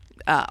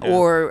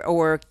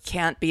 Or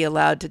can't be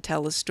allowed to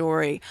tell a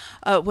story.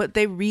 What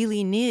they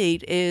really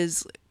need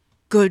is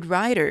good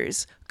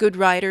writers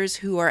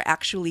who are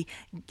actually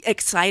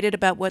excited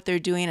about what they're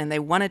doing and they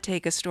want to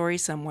take a story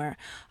somewhere.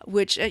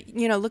 Which,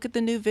 look at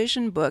the New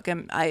Vision book.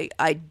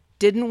 I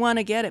didn't want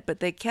to get it, but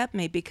they kept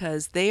me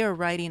because they are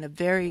writing a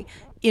very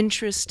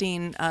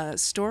interesting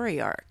story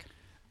arc.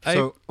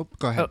 Go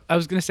ahead. I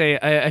was going to say,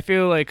 I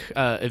feel like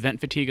event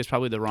fatigue is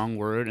probably the wrong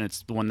word, and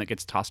it's the one that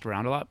gets tossed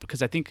around a lot,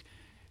 because I think,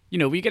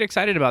 we get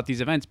excited about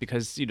these events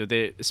because,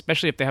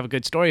 especially if they have a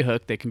good story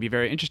hook, they can be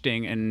very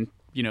interesting, and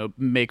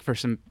make for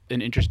an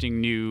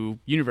interesting new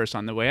universe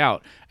on the way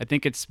out. I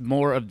think it's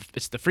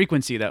it's the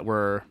frequency that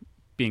we're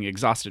being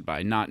exhausted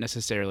by, not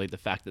necessarily the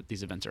fact that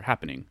these events are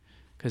happening.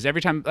 Because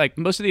every time, like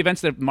most of the events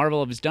that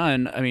Marvel has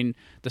done, I mean,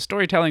 the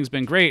storytelling's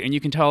been great, and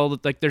you can tell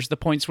that, like, there's the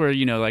points where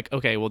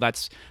okay, well,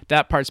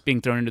 that part's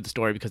being thrown into the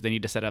story because they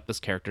need to set up this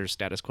character's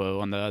status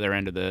quo on the other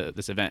end of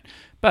this event.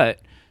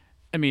 But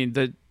I mean,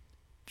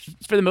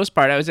 for the most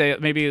part, I would say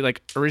maybe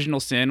like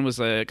Original Sin was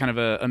a kind of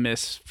a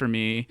miss for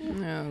me.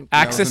 No.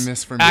 That was a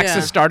miss for me. Axis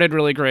Yeah. started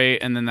really great,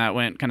 and then that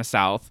went kind of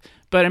south.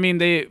 But I mean,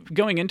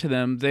 going into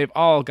them, they've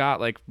all got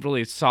like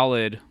really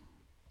solid,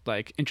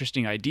 like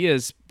interesting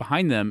ideas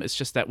behind them. It's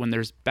just that when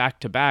there's back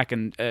to back,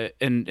 and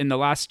in the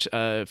last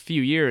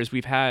few years,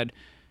 we've had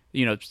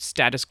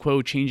status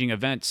quo changing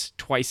events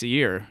twice a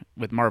year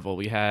with Marvel.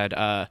 We had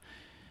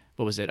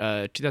what was it?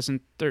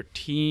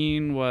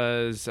 2013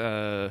 was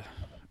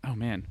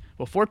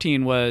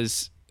 14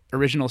 was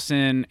Original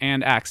Sin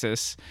and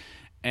Axis,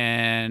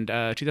 and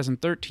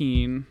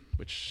 2013,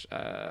 which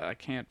I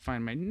can't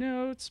find my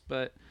notes,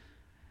 but.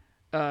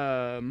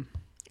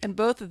 And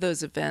both of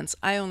those events,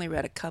 I only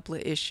read a couple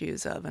of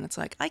issues of, and it's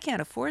like, I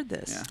can't afford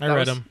this. Yeah, I that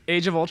read was them.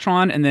 Age of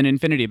Ultron and then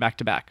Infinity back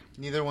to back.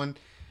 Neither one.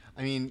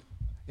 I mean,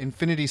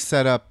 Infinity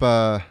set up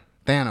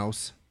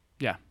Thanos,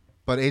 Yeah.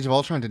 but Age of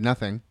Ultron did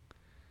nothing.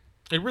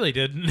 It really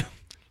didn't.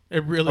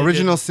 It really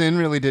Original Sin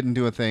really didn't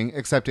do a thing,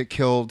 except it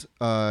killed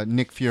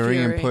Nick Fury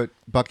and Fury. put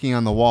Bucky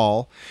on the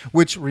wall,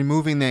 which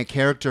removing that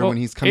character when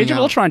he's coming Age of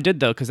out, Ultron did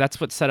though, because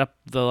that's what set up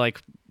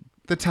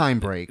the time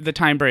break. the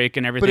time break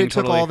and everything. But it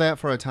took totally. all that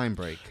for a time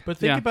break. But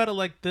think Yeah. about it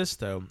like this,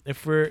 though.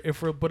 If we're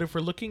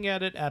looking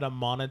at it in a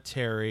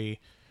monetary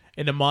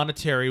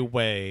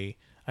way,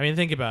 I mean,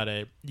 think about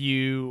it.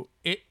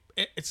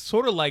 It's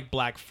sort of like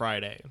Black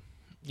Friday,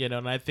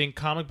 and I think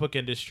comic book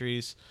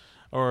industries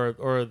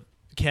or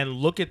can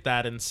look at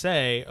that and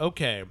say,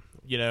 okay,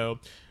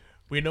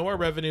 we know our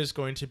revenue is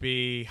going to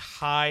be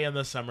high in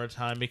the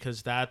summertime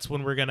because that's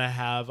when we're going to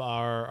have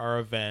our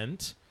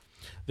event.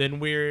 Then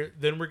we're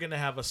going to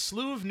have a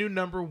slew of new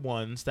number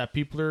ones that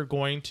people are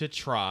going to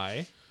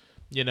try.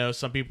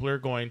 Some people are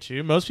going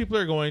to. Most people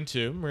are going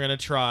to. We're going to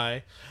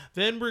try.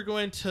 Then we're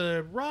going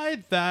to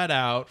ride that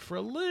out for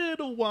a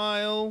little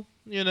while.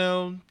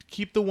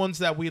 Keep the ones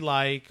that we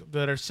like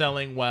that are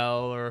selling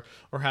well or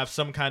have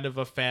some kind of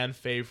a fan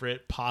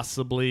favorite,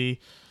 possibly.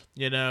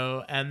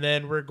 And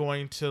then we're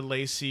going to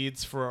lay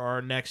seeds for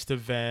our next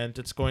event.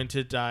 It's going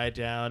to die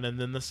down, and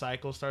then the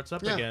cycle starts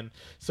up again.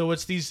 So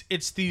it's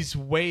these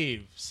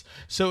waves.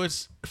 So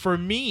it's, for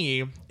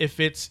me, I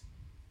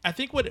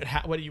think what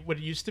it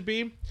used to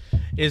be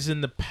is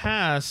in the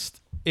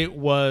past it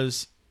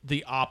was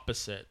the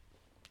opposite.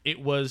 It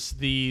was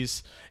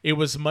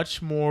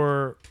much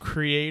more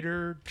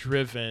creator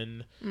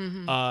driven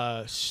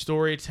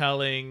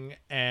storytelling,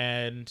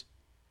 and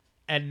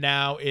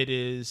now it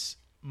is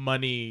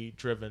money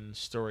driven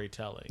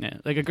storytelling. Yeah,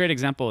 like a great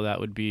example of that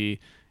would be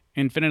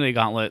Infinity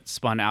Gauntlet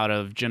spun out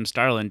of Jim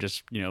Starlin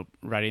just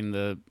writing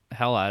the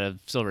hell out of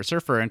Silver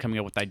Surfer and coming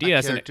up with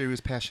ideas. A character he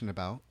was passionate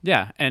about.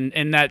 Yeah,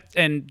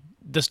 and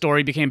the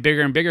story became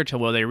bigger and bigger till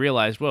they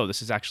realized, whoa,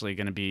 this is actually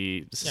going to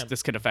be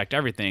this could affect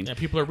everything. Yeah,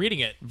 people are reading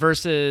it.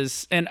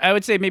 Versus, and I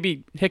would say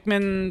maybe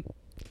Hickman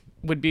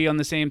would be on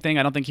the same thing.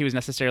 I don't think he was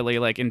necessarily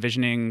like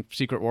envisioning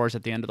Secret Wars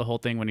at the end of the whole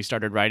thing when he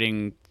started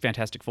writing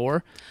Fantastic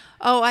Four.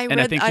 Oh, I And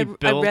I read. think he I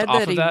built read off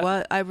that of that.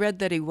 was. I read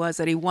that he was.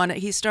 That he wanted.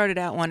 He started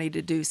out wanting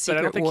to do I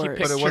Secret don't think he Wars. picked-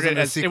 But it Pictured wasn't it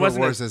as as- it Secret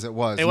wasn't Wars as- as it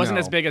was. It wasn't no.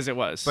 as big as it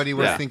was. But he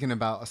was Yeah. thinking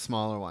about a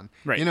smaller one.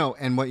 Right.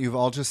 And what you've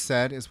all just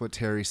said is what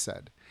Terry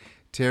said.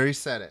 Terry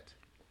said it.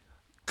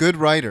 Good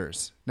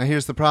writers. Now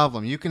here's the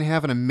problem. You can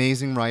have an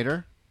amazing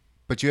writer,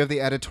 but you have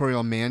the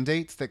editorial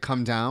mandates that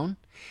come down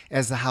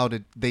as to how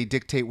they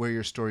dictate where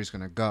your story's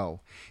going to go.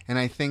 And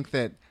I think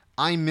that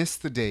I miss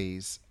the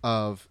days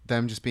of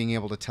them just being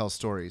able to tell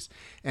stories.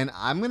 And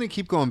I'm going to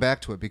keep going back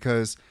to it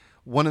because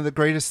one of the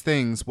greatest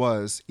things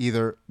was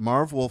either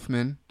Marv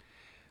Wolfman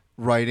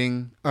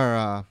writing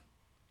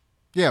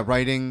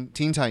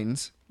Teen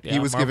Titans. Yeah, He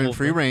was Marv given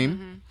free Wolfman.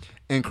 reign.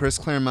 And Chris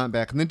Claremont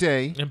back in the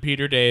day. And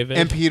Peter David.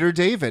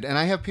 And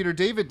I have Peter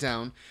David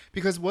down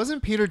because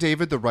wasn't Peter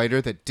David the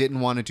writer that didn't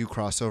want to do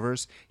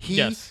crossovers? He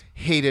Yes.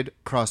 hated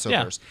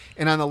crossovers.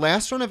 And on the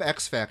last run of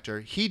X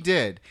Factor, he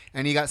did,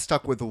 and he got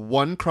stuck with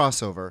one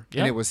crossover, Yep.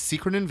 and it was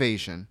Secret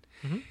Invasion.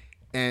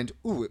 And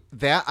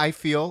that I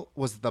feel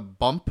was the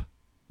bump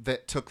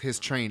that took his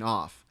train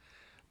off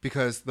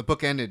because the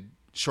book ended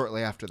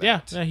shortly after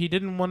that. Yeah, he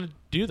didn't want to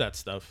do that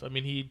stuff. I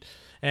mean,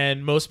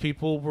 and most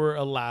people were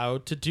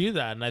allowed to do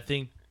that. And I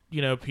think,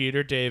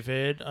 Peter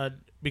David,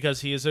 because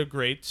he is a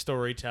great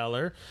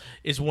storyteller,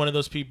 is one of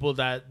those people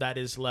that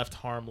is left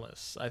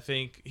harmless. I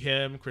think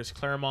him, Chris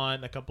Claremont,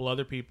 and a couple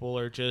other people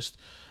are just,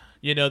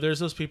 there's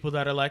those people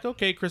that are like,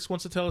 okay, Chris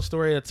wants to tell a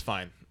story, that's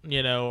fine.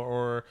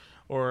 Or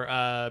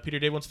Peter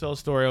David wants to tell a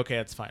story, okay,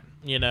 that's fine.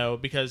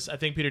 Because I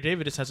think Peter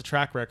David just has a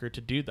track record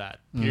to do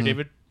that. Peter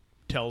David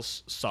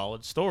tells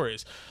solid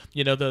stories.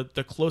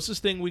 The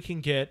closest thing we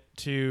can get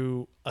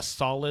to a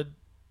solid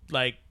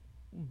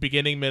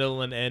beginning,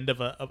 middle, and end of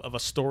a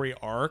story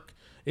arc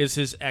is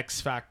his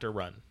X Factor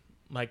run.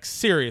 Like,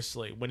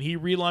 seriously, when he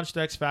relaunched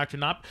X Factor,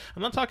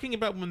 I'm not talking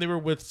about when they were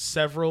with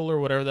Several or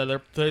whatever the other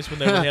place when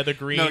they had the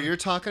green. No, you're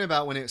talking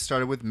about when it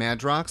started with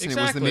Madrox, and it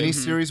was the Exactly.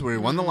 miniseries where he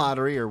won the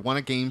lottery or won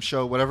a game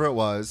show, whatever it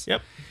was.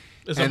 Yep.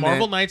 There's a And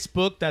Marvel then- Knights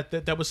book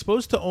that was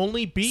supposed to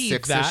only be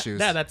 6 that. issues.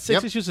 Yeah, that's 6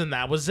 Yep. issues, and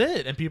that was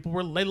it. And people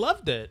they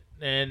loved it.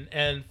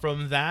 And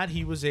from that,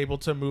 he was able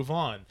to move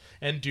on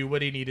and do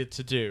what he needed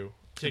to do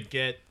to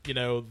get,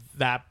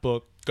 that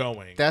book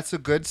going. That's a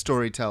good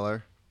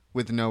storyteller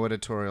with no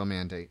editorial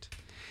mandate.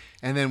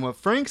 And then what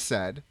Frank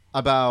said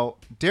about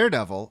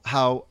Daredevil,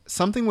 how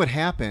something would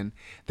happen,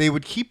 they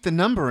would keep the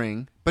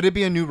numbering, but it'd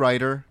be a new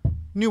writer,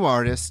 new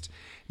artist.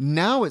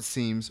 Now it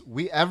seems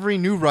every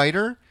new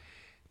writer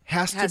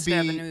has Has to be to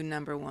have a new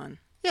number one.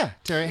 Yeah,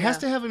 Terry, it has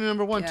Yeah. to have a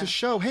number one Yeah. to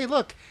show, hey,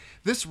 look,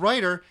 this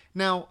writer.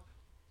 Now,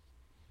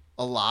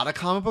 a lot of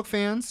comic book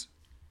fans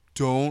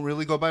don't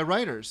really go by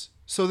writers.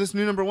 So this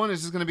new number one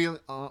is just going to be,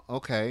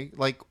 okay,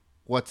 like,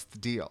 what's the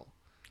deal?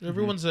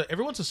 Everyone's a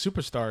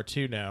superstar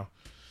too now.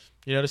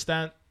 You notice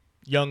that?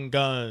 Young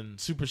gun,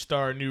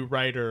 superstar, new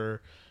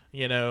writer.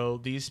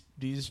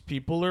 These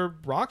people are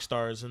rock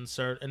stars in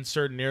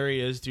certain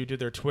areas due to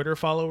their Twitter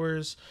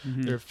followers,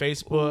 their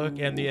Facebook,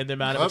 and the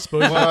amount of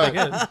exposure What? they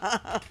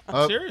get.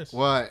 I'm serious.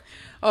 What?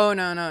 Oh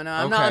no.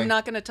 I'm Okay.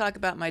 not going to talk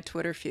about my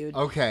Twitter feud.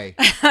 Okay.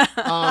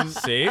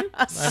 See?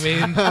 I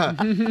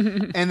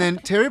mean, And then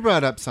Terry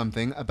brought up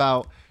something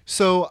about,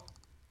 so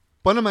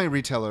one of my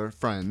retailer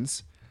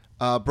friends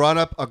brought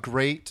up a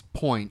great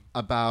point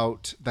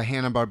about the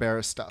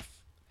Hanna-Barbera stuff.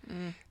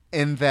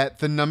 In that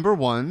the number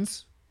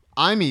ones,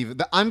 I'm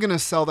going to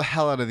sell the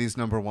hell out of these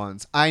number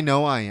ones. I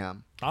know I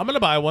am. I'm going to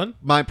buy one.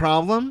 My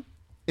problem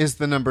is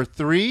the number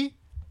 3,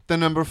 the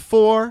number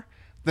 4,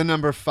 the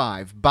number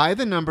 5. By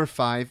the number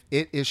 5,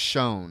 it is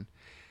shown.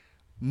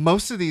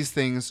 Most of these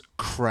things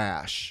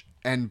crash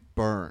and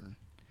burn.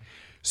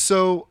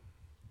 So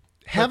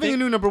having a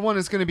new number 1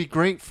 is going to be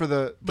great for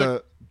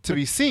to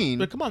be seen.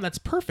 But come on, that's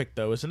perfect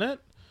though, isn't it?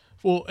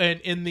 Well, and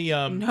in the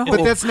No.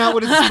 But that's not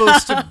what it's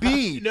supposed to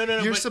be. No,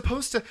 You're but-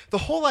 supposed to. The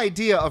whole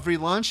idea of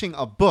relaunching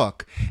a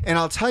book, and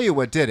I'll tell you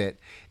what did it,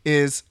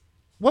 is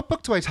what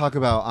book do I talk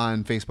about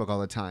on Facebook all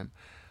the time?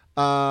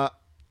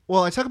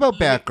 Well, I talk about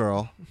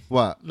Batgirl.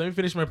 What? let me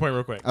finish my point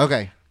real quick.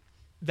 Okay.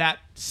 That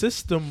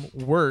system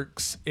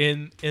works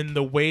in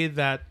the way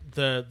that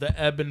the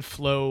ebb and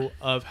flow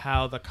of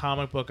how the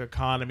comic book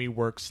economy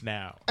works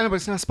now. I know, but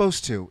it's not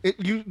supposed to.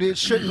 It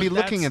shouldn't be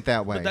looking at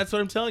that way. But that's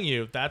what I'm telling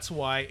you. That's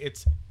why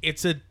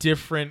it's a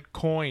different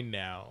coin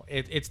now.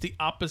 It's the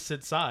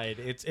opposite side.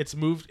 It's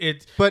moved.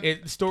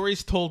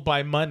 Stories told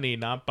by money,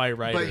 not by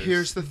writers. But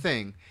here's the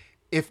thing: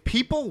 if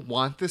people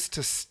want this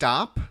to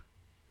stop,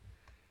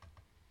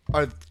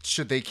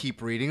 should they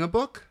keep reading a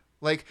book?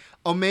 Like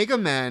Omega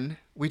Men,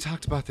 we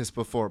talked about this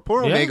before.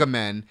 Poor Yeah. Omega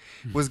Men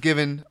was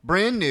given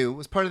brand new,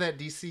 was part of that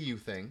DCU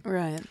thing.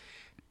 Right.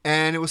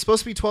 And it was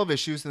supposed to be 12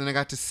 issues, and then I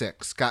got to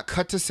 6. Got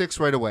cut to 6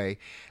 right away.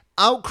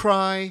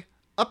 Outcry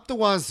up the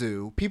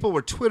wazoo. People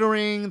were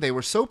twittering. They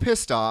were so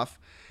pissed off.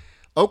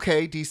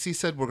 Okay, DC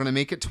said we're going to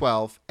make it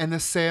 12. And the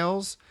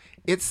sales,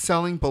 it's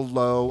selling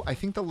below, I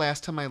think the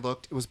last time I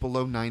looked, it was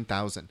below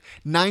 9,000.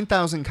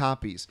 9,000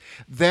 copies.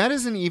 That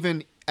isn't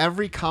even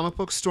every comic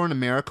book store in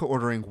America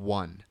ordering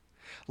one.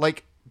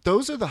 Like,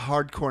 those are the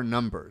hardcore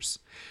numbers.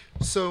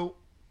 So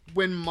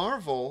when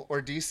Marvel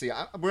or DC,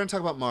 we're going to talk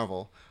about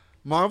Marvel.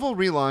 Marvel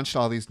relaunched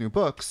all these new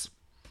books.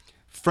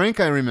 Frank,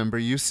 I remember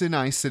you and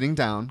I sitting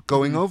down,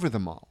 going over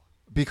them all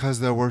because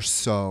there were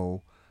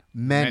so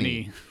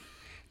many.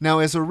 Now,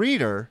 as a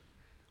reader,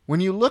 when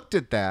you looked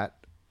at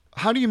that,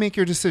 how do you make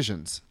your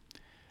decisions?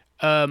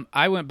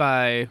 I went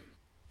by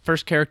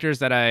first characters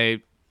that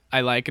I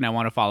like and I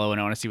want to follow and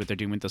I want to see what they're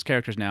doing with those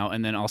characters now.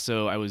 And then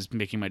also I was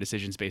making my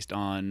decisions based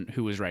on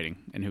who was writing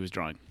and who was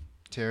drawing.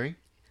 Terry?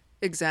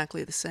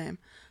 Exactly the same.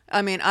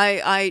 I mean,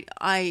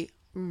 I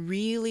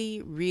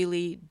really,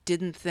 really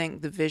didn't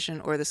think The Vision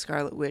or The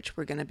Scarlet Witch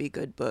were going to be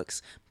good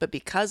books. But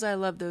because I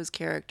love those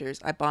characters,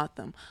 I bought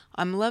them.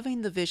 I'm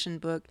loving the Vision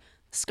book.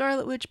 The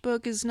Scarlet Witch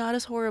book is not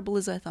as horrible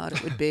as I thought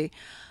it would be.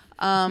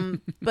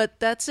 But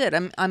that's it.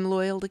 I'm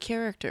loyal to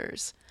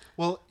characters.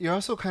 Well, you're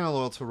also kind of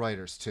loyal to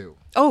writers, too.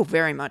 Oh,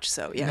 very much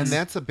so, yes. And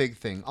that's a big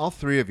thing. All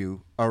three of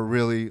you are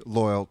really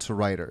loyal to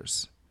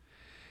writers.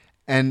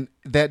 And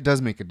that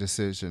does make a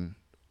decision.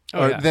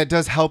 Oh, or yeah. that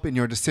does help in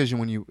your decision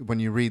when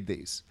you read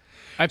these.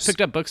 I've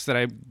picked up books that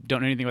I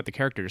don't know anything about the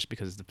characters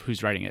because of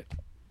who's writing it.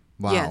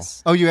 Wow.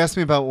 Yes. Oh, you asked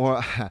me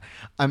about...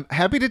 I'm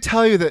happy to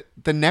tell you that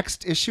the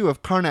next issue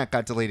of Karnak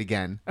got delayed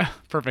again.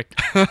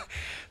 Perfect.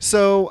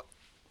 So,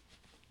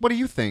 what do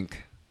you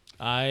think?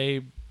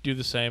 I do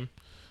the same.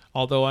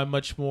 Although I'm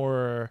much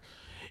more...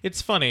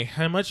 It's funny.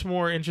 I'm much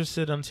more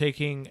interested in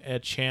taking a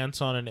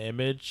chance on an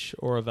Image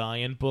or a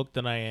Valiant book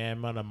than I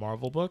am on a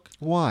Marvel book.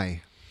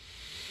 Why?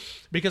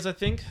 Because I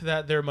think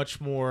that they're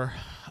much more...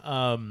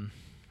 I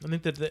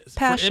think that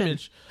Passion.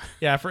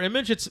 for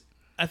Image, it's...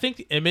 I think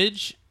the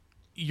Image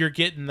you're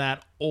getting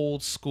that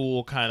old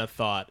school kind of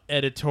thought,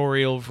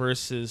 editorial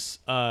versus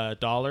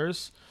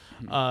dollars.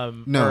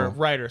 No. Or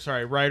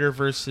writer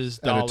versus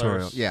dollars.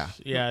 Editorial, yeah.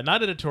 Yeah,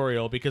 not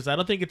editorial, because I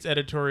don't think it's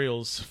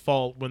editorial's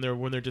fault when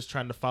they're just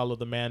trying to follow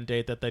the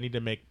mandate that they need to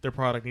make their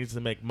product needs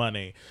to make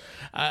money.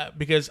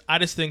 Because I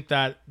just think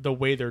that the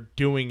way they're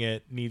doing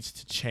it needs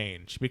to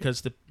change,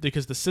 because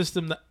the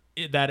system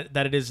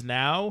that it is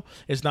now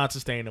is not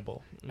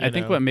sustainable. I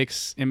think what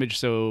makes Image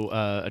so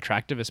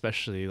attractive,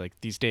 especially like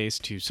these days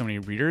to so many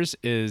readers,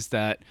 is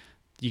that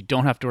you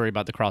don't have to worry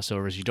about the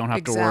crossovers. You don't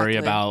have to worry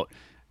about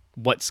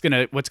what's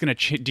gonna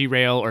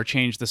derail or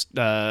change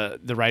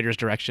the writer's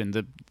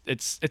direction.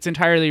 It's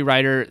entirely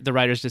the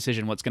writer's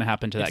decision what's gonna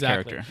happen to that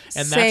character.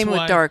 And Same that's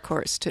with Dark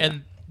Horse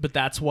too. But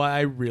that's why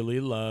I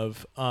really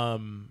love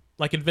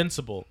like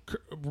Invincible,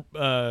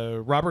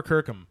 Robert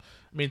Kirkham.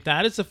 I mean,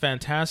 that is a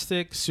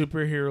fantastic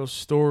superhero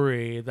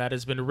story that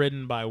has been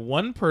written by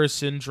one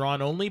person,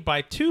 drawn only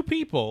by two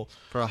people.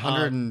 For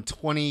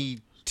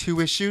 122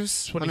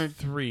 issues?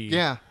 23.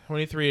 Yeah.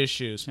 23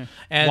 issues. Yeah.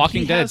 And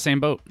Walking Dead, same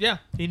boat. Yeah.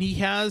 And he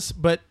has,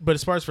 but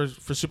as far as for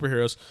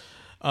superheroes,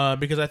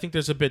 because I think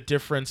there's a bit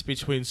difference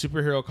between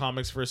superhero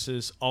comics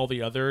versus all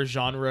the other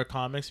genre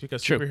comics,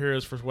 because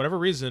superheroes, for whatever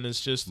reason, is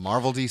just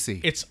Marvel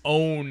DC. its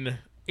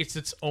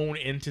own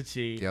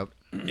entity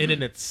in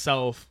and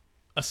itself,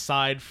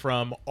 aside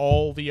from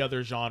all the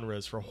other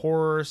genres for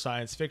horror,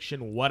 science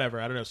fiction,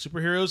 whatever. I don't know.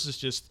 Superheroes is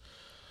just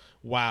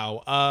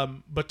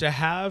wow. But to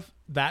have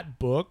that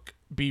book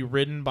be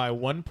written by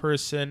one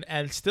person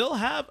and still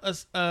have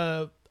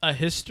a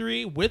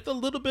history with a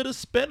little bit of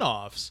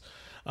spin-offs.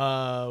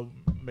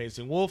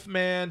 Amazing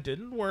Wolfman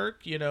didn't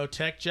work.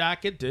 Tech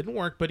Jacket didn't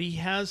work. But he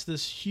has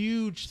this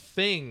huge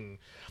thing,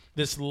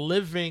 this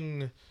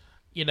living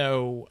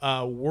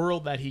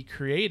world that he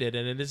created,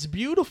 and it is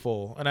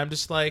beautiful. And I'm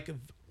just like,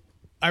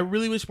 I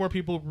really wish more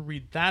people would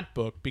read that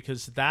book,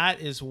 because that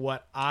is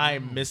what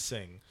I'm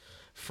missing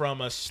from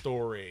a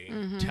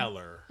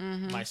storyteller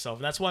myself.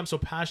 And that's why I'm so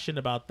passionate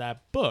about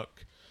that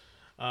book.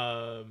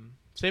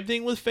 Same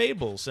thing with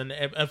Fables, and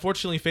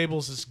unfortunately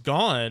Fables is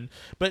gone,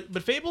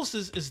 but Fables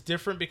is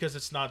different because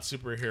it's not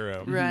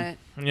superhero. Right.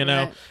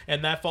 Right.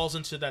 And that falls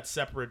into that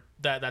separate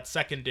that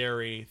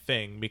secondary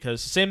thing,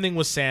 because same thing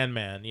with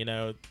Sandman,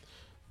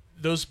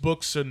 those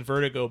books and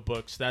Vertigo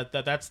books,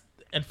 that's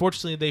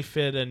unfortunately they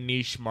fit a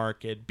niche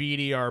market,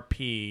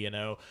 BDRP,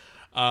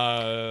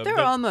 They're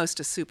almost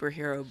a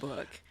superhero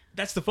book.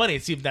 That's the funny.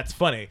 See, that's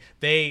funny.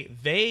 They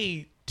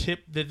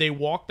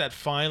walk that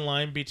fine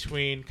line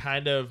between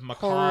kind of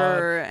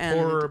macabre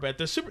horror, but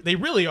they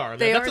really are.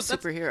 They are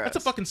superheroes. That's a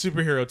fucking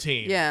superhero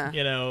team.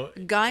 Yeah.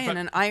 Guy in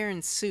an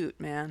iron suit,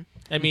 man.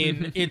 I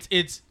mean,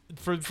 it's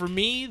for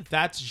me,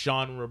 that's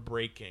genre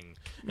breaking,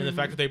 and the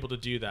fact that they're able to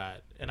do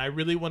that. And I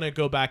really want to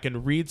go back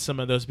and read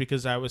some of those,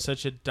 because I was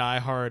such a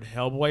diehard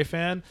Hellboy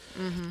fan,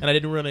 and I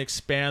didn't really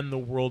expand the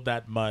world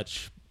that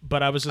much.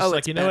 But I was just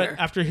like, what?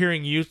 After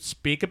hearing you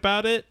speak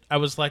about it, I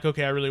was like,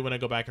 okay, I really want to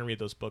go back and read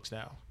those books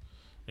now.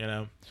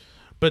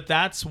 But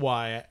that's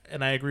why,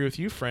 and I agree with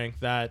you, Frank,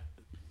 that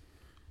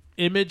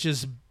Image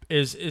is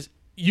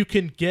you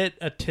can get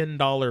a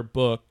 $10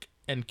 book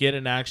and get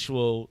an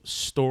actual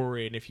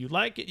story, and if you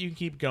like it, you can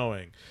keep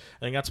going. I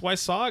think that's why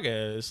Saga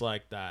is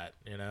like that.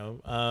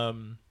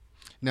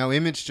 Now,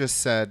 Image just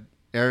said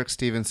Eric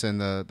Stevenson,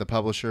 the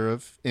publisher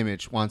of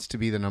Image, wants to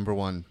be the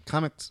 #1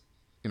 comics,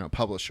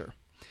 publisher.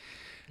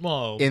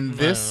 Well, in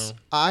this,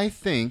 I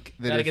think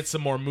that gotta get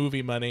some more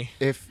movie money.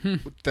 If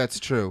that's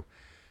true,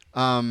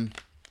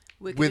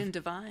 Wicked and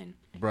Divine.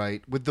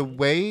 Right, with the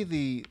way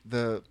the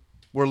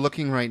we're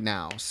looking right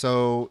now.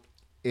 So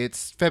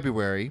it's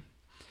February,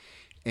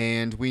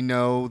 and we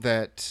know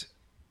that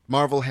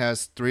Marvel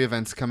has 3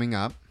 events coming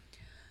up.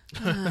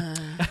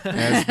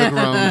 As the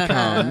groan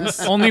comes.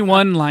 Only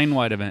one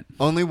line-wide event.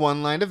 Only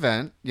one line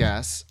event,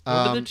 yes. What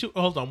are the two?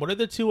 Hold on. What are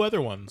the 2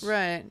 other ones?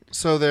 Right.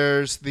 So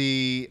there's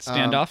the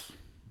Standoff.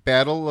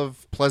 Battle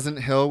of Pleasant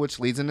Hill, which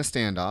leads into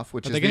Standoff,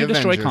 which is the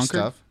destroy Avengers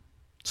Concord? stuff.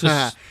 So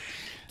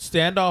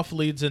Standoff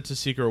leads into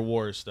Secret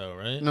Wars, though,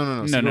 right?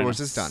 No. Secret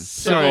Wars is done.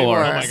 Civil War.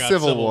 Oh my God,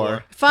 Civil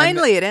War.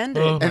 Finally, it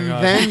ended. Oh my And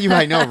God. then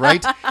I know,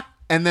 right?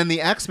 And then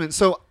the X-Men.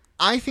 So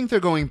I think they're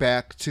going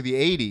back to the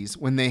 80s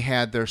when they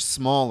had their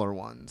smaller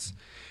ones.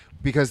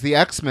 Because the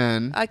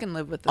X-Men I can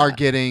live with that. are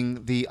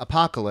getting the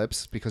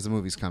Apocalypse because the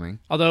movie's coming.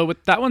 Although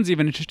with that one's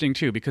even interesting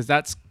too, because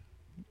that's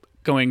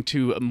going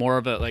to more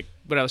of a, like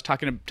what I was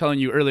telling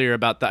you earlier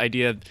about the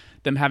idea of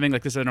them having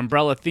like an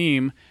umbrella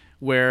theme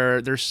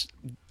where there's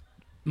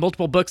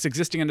multiple books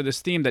existing under this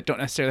theme that don't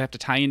necessarily have to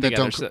tie in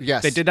together. So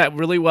yes. They did that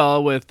really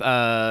well with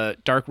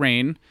Dark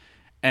Reign,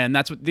 and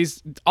that's what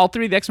all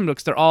 3 of the X-Men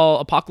books, they're all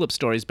Apocalypse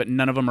stories, but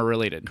none of them are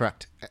related.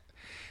 Correct.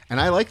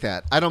 And I like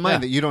that. I don't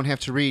mind that you don't have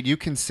to read. You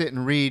can sit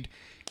and read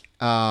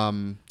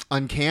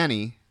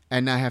Uncanny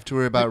and not have to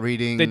worry about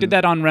reading. They did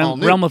that on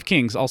Realm of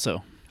Kings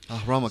also.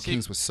 Oh, Realm of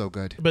Kings was so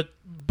good.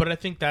 But I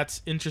think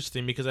that's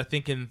interesting because I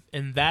think in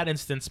that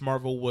instance,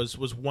 Marvel was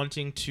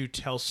wanting to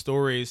tell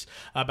stories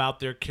about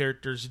their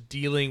characters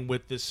dealing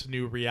with this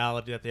new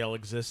reality that they all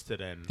existed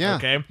in. Yeah.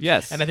 Okay.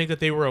 Yes. And I think that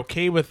they were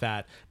okay with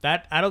that.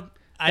 I don't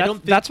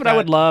think that's what I that-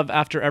 would love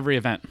after every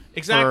event.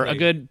 Exactly. For a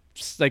good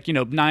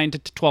 9 to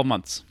 12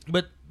 months.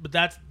 But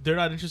they're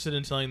not interested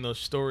in telling those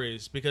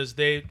stories because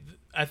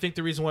I think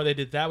the reason why they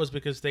did that was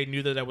because they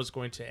knew that was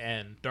going to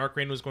end. Dark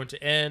Reign was going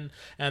to end,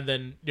 and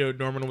then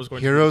Norman was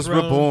going Heroes to be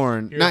thrown.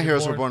 Reborn. Not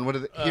Heroes Reborn. What are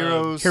the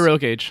Heroes?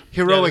 Heroic Age.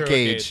 Heroic Yeah,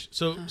 Age.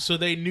 So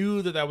they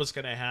knew that was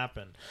going to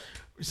happen.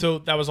 So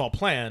that was all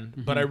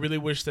planned. But I really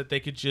wish that they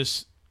could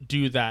just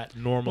do that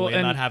normally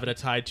and not have it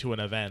tied to an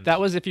event. That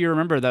was, if you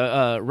remember,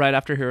 the right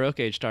after Heroic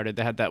Age started,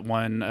 they had that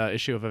one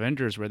issue of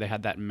Avengers where they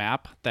had that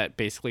map that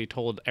basically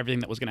told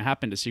everything that was going to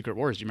happen to Secret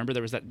Wars. Do you remember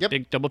there was that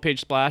big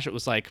double-page splash? It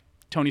was like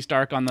Tony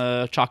Stark on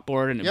the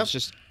chalkboard, and it was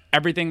just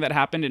everything that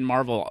happened in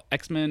Marvel,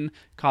 X-Men,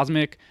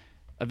 Cosmic,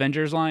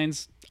 Avengers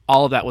lines.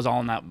 All of that was all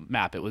on that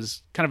map. It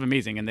was kind of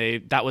amazing, and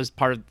that was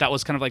kind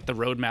of like the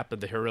roadmap of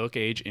the Heroic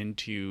Age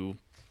into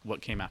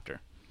what came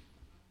after.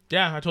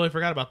 Yeah, I totally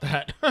forgot about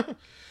that.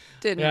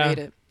 Didn't read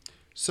it.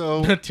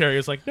 So Terry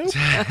was like, nope.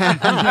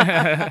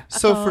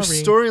 So for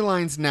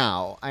storylines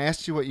now, I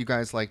asked you what you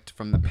guys liked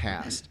from the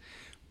past.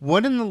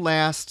 What in the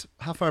last,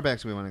 how far back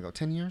do we want to go?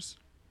 10 years?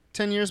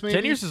 10 years maybe?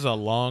 10 years is a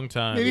long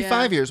time. Maybe Yeah.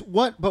 5 years.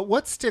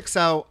 What sticks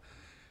out?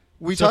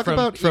 We So talk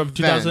about from events.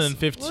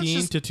 2015 Let's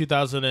just- to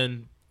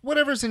 2000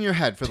 whatever's in your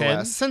head for the 10?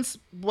 last,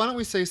 why don't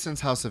we say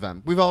since House of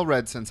M? We've all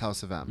read since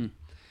House of M.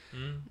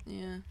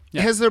 Yeah.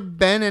 Yeah. Has there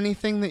been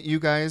anything that you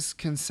guys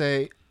can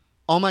say,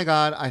 oh my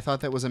God, I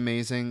thought that was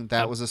amazing.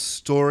 That was a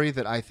story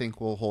that I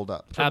think will hold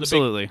up.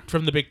 Absolutely.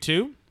 from the big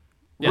two.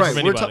 Yes. Right.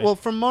 From We're anybody. well,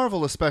 from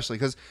Marvel especially,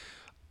 because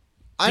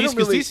I don't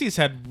Because really... DC's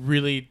had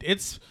really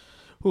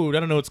I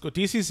don't know what's good.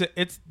 DC's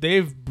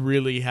they've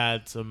really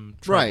had some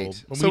trouble.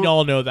 Right. And So- we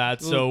all know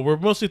that. So we're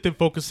mostly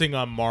focusing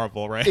on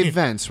Marvel, right?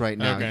 events right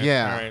now. Okay,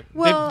 Yeah. all right.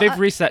 Well, they've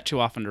reset too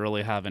often to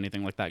really have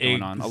anything like that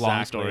going on. A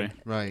long Exactly. story.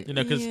 Right.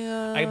 Because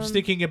Yeah. I was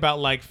thinking about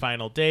like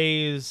Final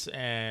Days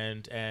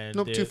and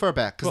Nope, the- too far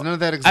back because none of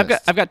that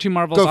exists. I've got two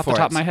Marvels Go off the for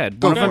top it. of my head.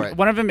 Go One of for them, it.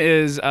 one of them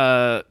is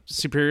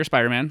Superior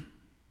Spider-Man.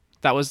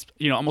 That was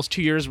almost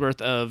 2 years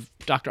worth of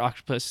Dr.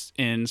 Octopus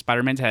in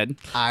Spider-Man's head.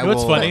 I You know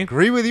what's will funny?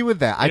 agree with you with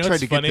that. I know tried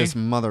what's to funny? get this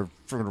mother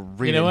to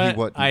read You know it. what? He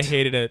wouldn't. I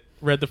hated it.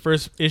 Read the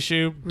first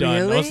issue, done. I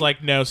Really? was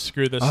like, no,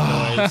 screw this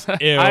noise.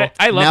 Ew.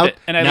 I loved now, it,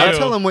 and I now loved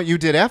tell him what you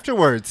did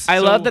afterwards. I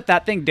So- love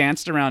that thing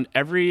danced around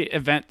every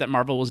event that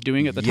Marvel was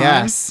doing at the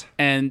Yes. time.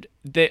 And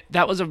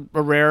that was a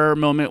rare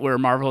moment where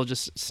Marvel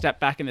just stepped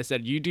back and they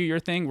said, you do your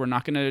thing. We're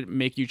not going to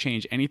make you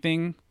change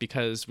anything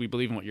because we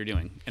believe in what you're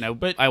doing. And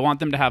I want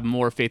them to have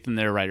more faith in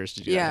their writers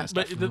to do that Yeah. kind of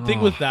stuff. But the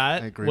thing with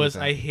that I agree was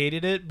with that. I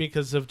hated it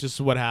because of just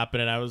what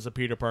happened, and I was a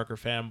Peter Parker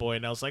fanboy,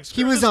 and I was like, He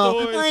screw was this all,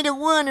 noise. I don't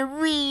want to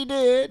read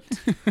it.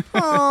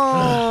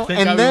 Oh, Thank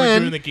and God we were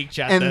then, doing the Geek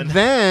Chat and then.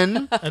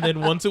 then, And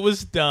then once it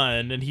was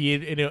done,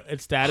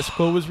 and status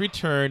quo was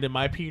returned, and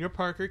my Peter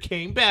Parker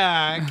came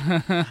back,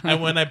 I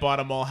went. I bought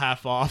them all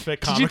half off at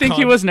Comic-Con. Did you think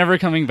he was never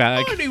coming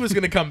back? I knew he was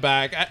going to come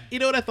back. You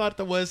know what I thought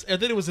that was? I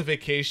thought it was a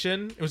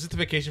vacation. It was just a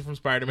vacation from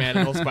Spider-Man and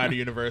the whole Spider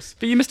Universe.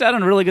 But you missed out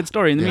on a really good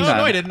story in the No, meantime.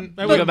 no, I didn't.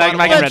 I Go went back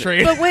and and bought read a it.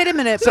 trade. But wait a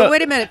minute. So- but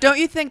wait a minute. Don't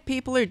you think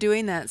people are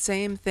doing that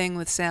same thing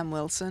with Sam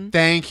Wilson?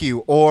 thank you,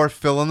 or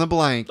fill in the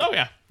blank. Oh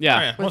yeah, Yeah.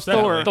 Oh, yeah. With Most Thor.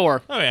 definitely.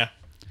 Thor. Oh yeah,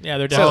 yeah.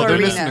 They're So definitely they're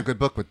doing missing that. a good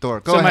book with Thor.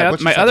 Go So ahead.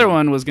 What's my your other second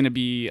one was going to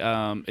be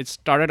it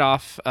started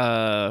off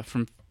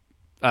from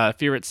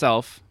Fear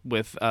Itself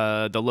with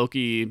the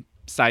Loki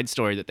side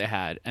story that they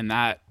had, and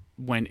that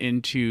went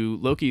into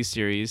Loki's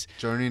series.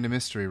 Journey into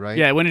Mystery, right?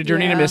 Yeah, it went into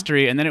Journey into Yeah.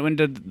 Mystery, and then it went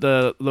into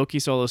the Loki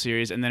solo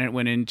series, and then it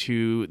went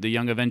into the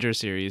Young Avengers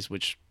series,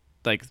 which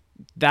like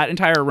that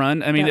entire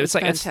run. I mean, That it was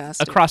was like it's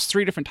fantastic. across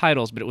 3 different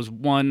titles, but it was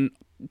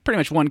pretty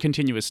much one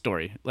continuous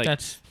story. Like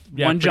That's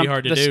one pretty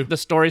hard to do. The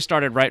story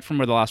started right from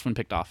where the last one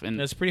picked off, and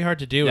That's pretty hard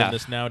to do Yeah. in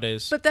this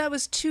nowadays. But that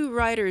was two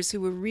writers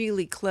who were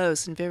really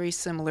close and very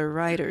similar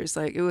writers.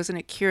 Like it wasn't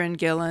it Kieran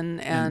Gillen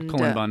and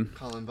Colin Bunn.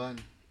 Colin Bunn.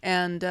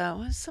 and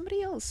was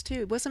somebody else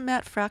too. Wasn't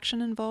Matt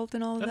Fraction involved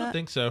in all of I that? don't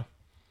think so.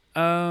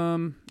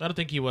 Um, I don't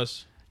think he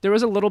was. there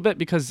was a little bit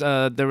because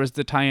there was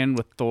the tie-in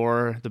with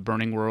Thor, the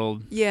Burning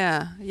World.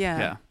 Yeah.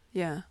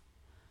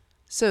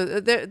 So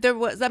there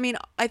was. I mean,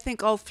 I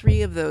think all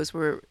three of those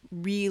were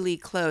really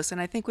close,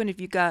 and I think if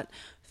you got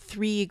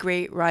three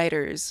great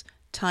writers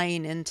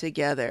tying in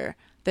together,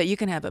 that you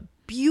can have a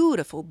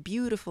beautiful,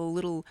 beautiful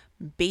little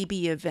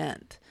baby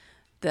event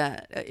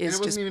that And is it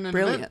wasn't just even an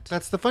brilliant. event.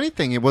 That's the funny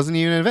thing. It wasn't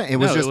even an event. It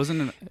was No, just. it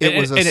wasn't. It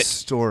was a and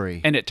story.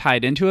 and it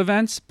tied into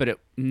events, but it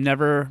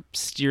never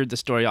steered the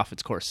story off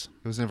its course.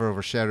 It was never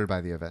overshadowed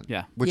by the event.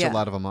 Yeah. Which Yeah. a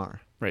lot of them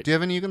are. Right. Do you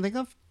have any you can think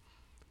of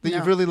that No.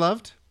 you've really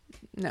loved?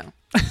 No,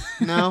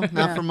 No, not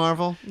No. from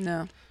Marvel.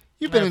 no.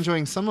 You've been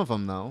enjoying some of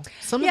them, though.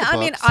 Some Yeah, of the I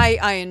mean, books.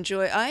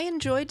 I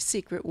enjoyed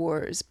Secret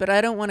Wars, but I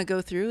don't want to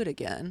go through it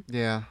again.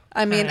 Yeah.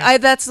 I mean,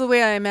 that's the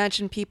way I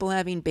imagine people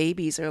having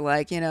babies are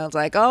like, it's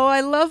like, oh,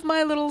 I love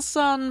my little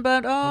son,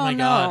 but my no,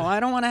 God. I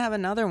don't want to have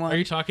another one.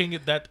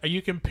 Are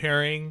you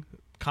comparing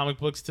comic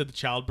books to the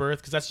childbirth?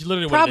 Because that's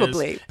literally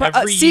Probably. what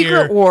it is.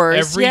 Secret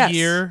Wars, Every yes.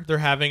 year they're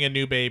having a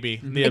new baby.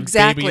 The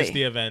Exactly. baby is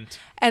the event.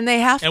 And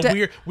they have And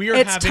to. we are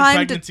it's having time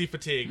pregnancy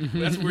fatigue.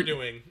 That's what we're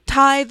doing. to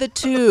tie the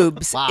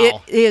tubes. Wow.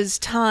 It is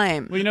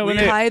time. Well, we when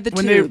tie they the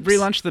when they tubes.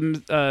 relaunched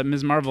the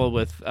Ms. Marvel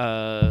with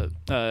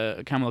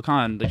Kamala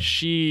Khan,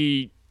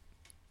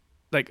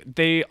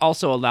 they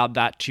also allowed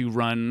that to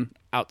run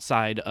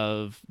outside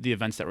of the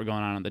events that were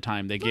going on at the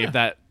time. They gave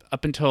that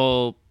up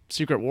until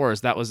Secret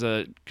Wars. That was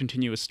a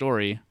continuous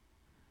story.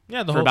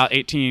 Yeah, for about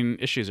 18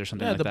 issues or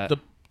something like that.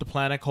 The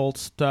Planet Hulk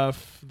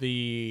stuff.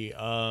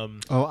 Oh,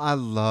 I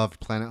loved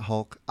Planet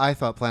Hulk. I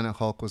thought Planet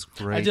Hulk was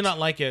great. I did not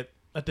like it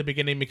at the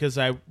beginning because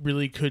I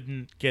really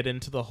couldn't get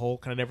into the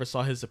Hulk and I never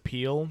saw his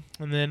appeal.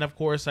 And then, of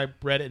course, I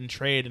read it in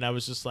trade and I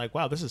was just like,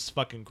 wow, this is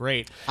fucking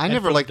great. I And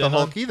never from liked the then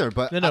Hulk on- either,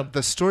 but No.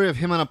 the story of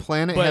him on a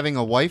planet But- having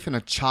a wife and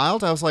a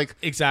child, I was like,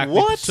 Exactly.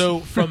 What?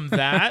 So from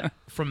that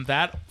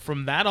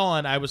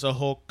on, I was a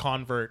Hulk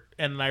convert,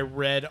 and I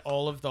read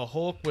all of the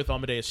Hulk with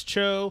Amadeus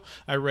Cho.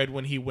 I read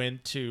when he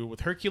went with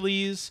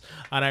Hercules,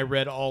 and I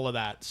read all of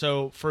that.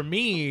 So for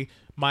me,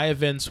 my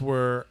events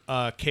were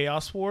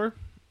Chaos War.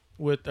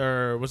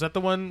 Was that the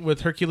one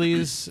with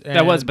Hercules?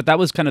 That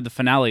was kind of the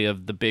finale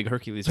of the big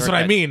Hercules. That's arc.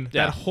 what I mean.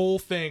 Yeah. That whole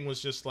thing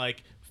was just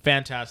like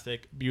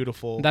fantastic,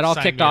 beautiful. That all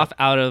Sign kicked me off up.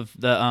 out of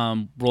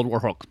the World War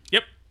Hulk.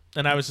 Yep.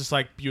 And I was just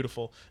like,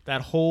 beautiful.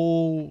 That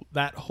whole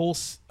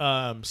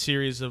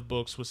series of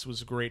books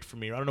was great for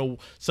me. I don't know,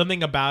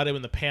 something about it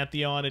in the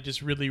Pantheon, it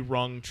just really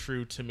rung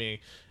true to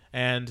me.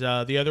 And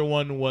the other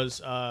one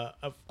was,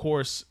 of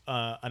course,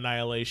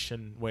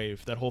 Annihilation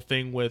Wave. That whole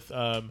thing with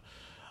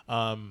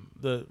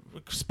the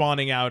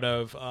spawning out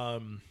of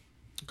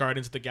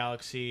Guardians of the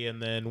Galaxy,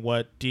 and then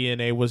what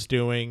DNA was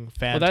doing.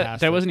 Fantastic. Well,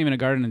 there wasn't even a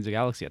Guardians of the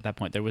Galaxy at that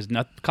point. There was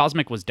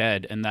Cosmic was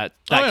dead, and that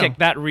yeah.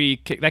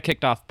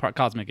 kicked off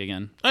Cosmic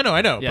again. I know.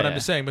 Yeah, but I'm yeah.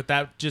 just saying. But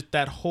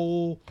that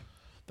whole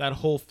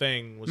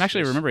thing was. I'm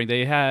actually just- remembering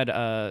they had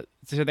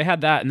so they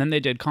had that, and then they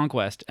did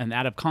Conquest, and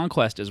out of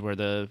Conquest is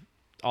where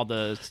all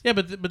the Yeah,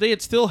 but they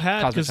had still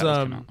had Cosmic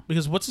Shadows came out.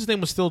 because what's his name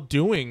was still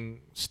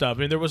doing stuff. I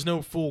mean, there was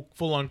no full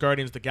on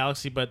Guardians of the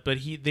Galaxy, but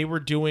they were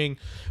doing.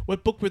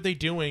 What book were they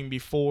doing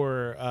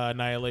before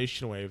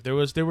Annihilation Wave?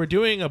 They were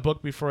doing a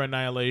book before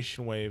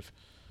Annihilation Wave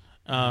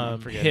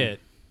hit,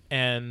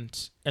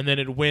 and then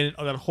it went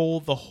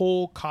the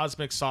whole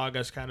cosmic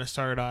saga kind of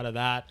started out of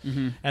that,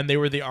 and they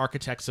were the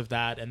architects of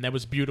that, and that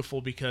was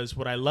beautiful because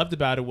what I loved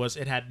about it was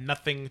it had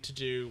nothing to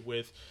do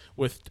with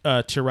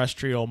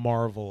terrestrial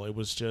Marvel. It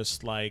was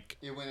just like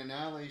it went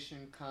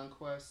Annihilation,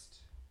 Conquest.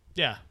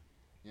 yeah.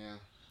 Yeah.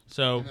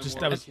 So And then just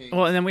War that of was Kings.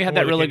 well, and then we had War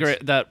that of the really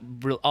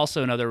Kings. great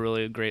also another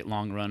really great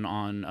long run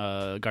on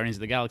Guardians of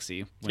the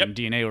Galaxy when Yep.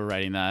 DNA were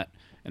writing that,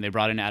 and they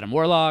brought in Adam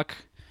Warlock.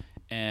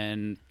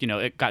 And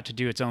it got to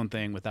do its own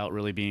thing without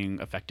really being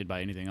affected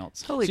by anything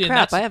else. Holy See, and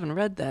crap! that's- I haven't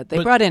read that. They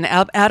but- brought in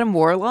Adam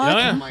Warlock. Oh,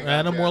 yeah. my God,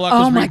 Adam yeah. Warlock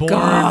Oh was my reborn.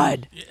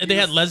 God. They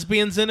had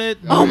lesbians in it.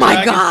 Oh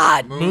my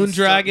God! Moon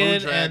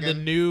Dragon, Moon and the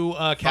new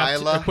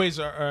Captain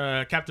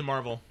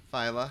Marvel.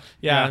 Phyla.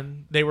 Yeah, Yeah.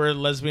 they were a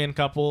lesbian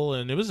couple,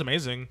 and it was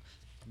amazing.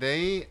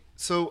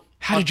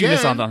 How did you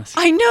miss again- on this?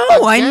 I know.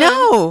 I Again,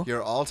 know.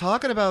 You're all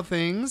talking about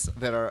things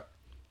that are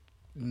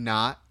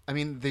not. I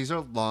mean, these are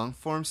long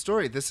form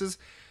story. This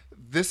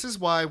is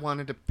why I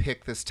wanted to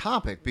pick this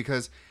topic,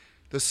 because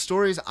the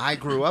stories I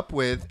grew up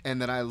with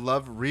and that I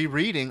love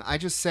rereading. I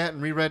just sat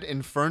and reread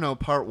Inferno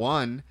Part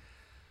 1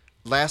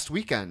 last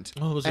weekend.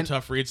 Oh, those are And-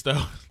 tough reads,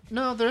 though.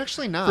 No, they're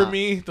actually not. For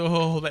me, the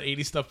whole that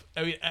 80s stuff.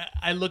 I mean,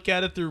 I look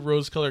at it through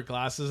rose-colored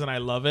glasses, and I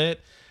love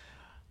it.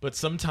 But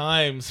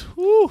sometimes,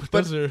 whew,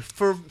 But those are.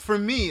 for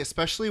me,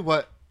 especially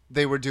what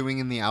they were doing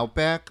in the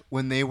Outback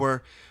when they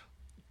were.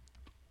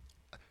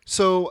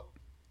 So,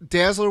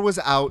 Dazzler was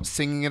out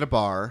singing at a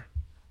bar.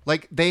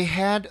 Like, they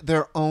had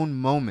their own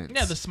moments.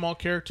 Yeah, the small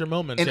character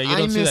moments. and Yeah, you I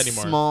don't see miss that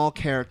anymore. small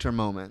character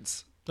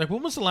moments. Like,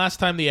 when was the last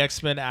time the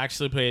X-Men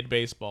actually played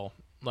baseball?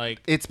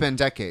 Like, It's been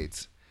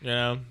decades. you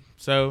know?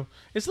 So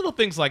it's little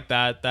things like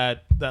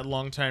that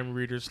longtime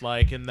readers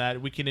like, and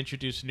that we can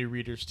introduce new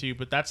readers to,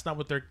 but that's not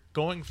what they're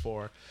going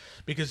for,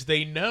 because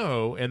they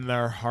know in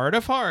their heart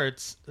of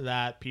hearts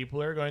that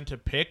people are going to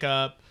pick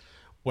up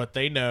what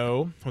they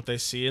know, what they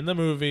see in the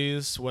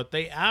movies, what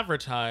they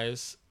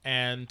advertise,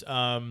 and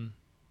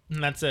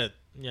that's it,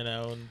 you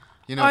know. And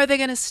You know, Are they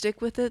going to stick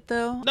with it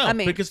though? no, I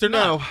mean, because they're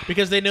no. not.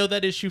 Because they know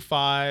that issue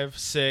 5,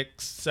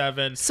 6,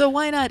 7. so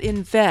why not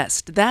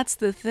invest? That's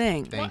the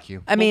thing. thank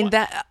you. I mean, what-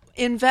 that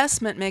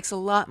investment makes a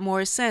lot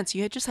more sense.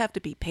 You just have to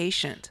be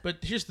patient. But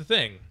here's the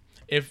thing: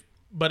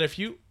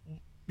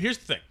 here's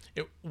the thing.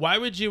 Why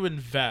would you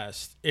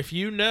invest if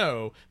you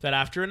know that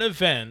after an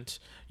event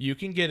you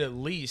can get at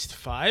least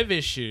 5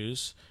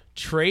 issues,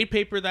 trade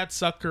paper that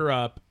sucker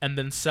up, and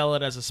then sell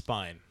it as a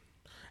spine?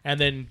 and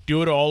then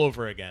do it all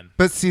over again.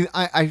 But see,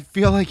 I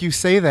feel like you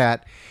say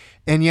that,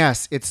 and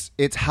yes,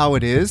 it's how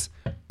it is,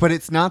 but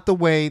it's not the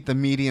way the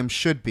medium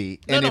should be.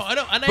 And I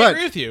know, and I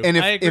agree with you. And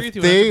I agree with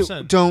you they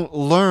 100%. don't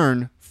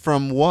learn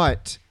from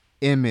what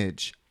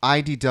Image,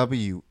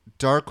 IDW,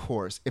 Dark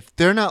Horse, if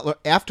they're not,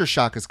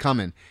 Aftershock is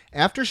coming.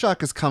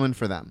 Aftershock is coming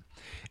for them.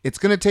 It's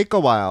going to take a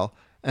while,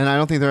 and I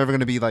don't think they're ever going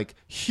to be like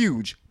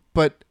huge,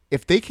 but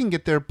if they can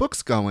get their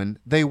books going,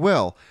 they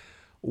will.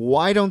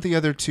 Why don't the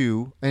other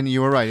two? And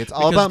you were right. It's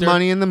all Because about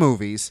money in the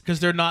movies.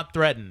 Because they're not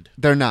threatened.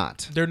 They're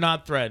not. They're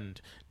not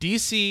threatened.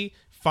 DC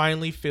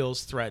finally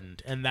feels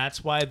threatened, and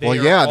that's why they Well,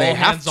 are yeah, all they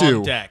have hands to.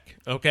 on deck.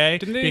 Okay?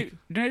 Didn't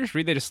I just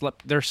read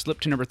they're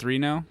slipped to number 3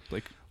 now?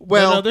 Like,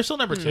 Well, no, they're still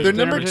number 2. they're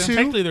number two.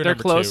 Technically, they're They're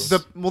number close. 2.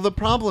 The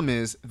problem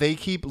is they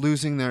keep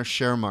losing their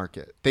share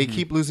market. They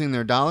keep losing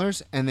their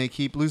dollars, and they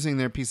keep losing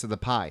their piece of the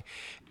pie.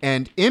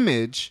 And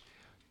Image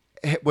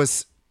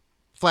was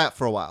flat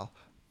for a while,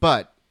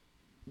 but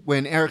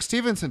when Eric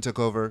Stevenson took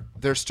over,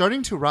 they're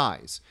starting to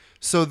rise.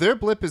 So their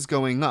blip is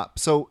going up.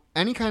 So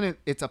any kind of,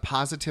 it's a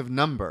positive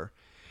number.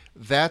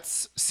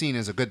 That's seen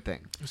as a good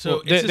thing.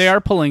 So they are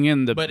pulling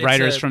in the but it's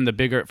writers a- from the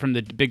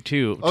big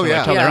two. Oh, to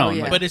yeah. tell their Yeah, own.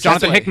 yeah. Like, But it's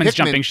Jonathan just like Hickman's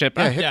jumping ship.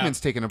 Yeah, Hickman's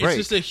taking a break.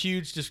 It's just a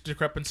huge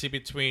discrepancy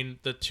between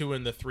the 2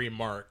 and the 3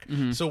 mark.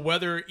 So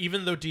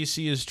even though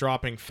DC is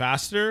dropping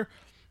faster,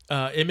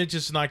 Image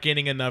is not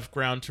gaining enough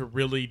ground to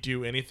really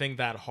do anything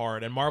that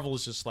hard, and Marvel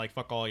is just like,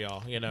 fuck all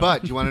y'all, you know.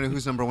 But you want to know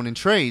who's number one in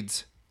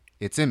trades?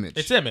 It's Image.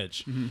 It's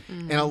Image.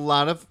 And a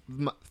lot of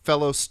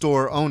fellow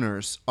store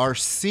owners are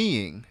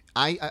seeing,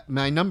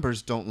 my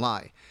numbers don't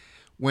lie.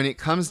 When it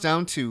comes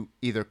down to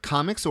either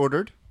comics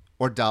ordered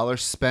or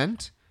dollars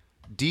spent,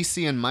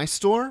 DC in my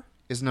store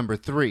is number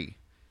 3.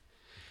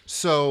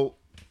 So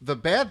the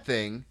bad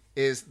thing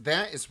is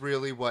that is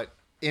really what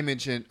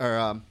Image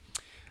or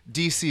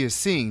DC is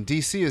seeing.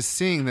 DC is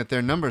seeing that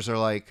their numbers are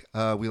like,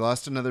 we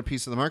lost another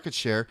piece of the market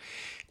share,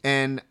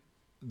 and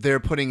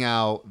they're putting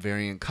out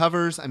variant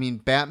covers. I mean,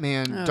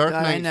 Batman Oh, Dark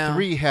God, I Knight know.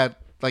 3 had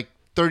like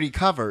 30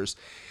 covers,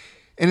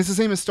 and it's the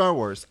same as Star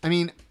Wars. I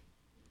mean,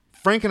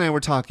 Frank and I were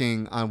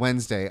talking on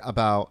Wednesday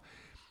about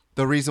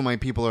the reason why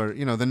people are,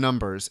 the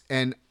numbers.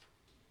 And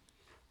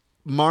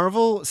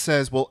Marvel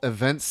says, well,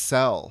 events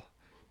sell.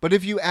 But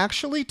if you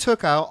actually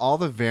took out all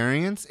the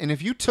variants and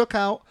if you took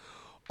out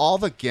all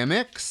the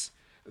gimmicks,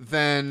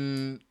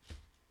 then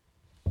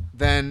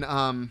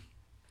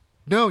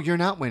no, you're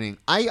not winning.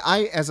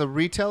 I, as a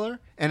retailer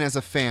and as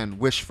a fan,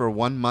 wish for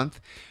 1 month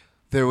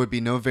there would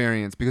be no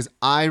variants because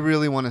I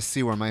really want to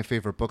see where my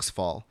favorite books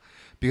fall.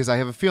 Because I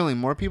have a feeling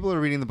more people are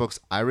reading the books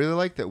I really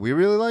like, that we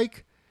really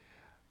like,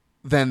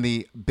 than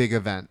the big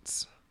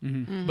events.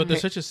 But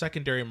there's such a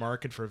secondary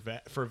market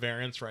for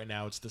variants right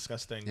now. It's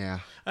disgusting. Yeah.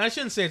 And I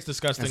shouldn't say it's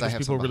disgusting As I because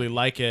have people some really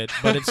like it,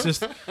 but it's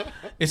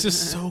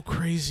just so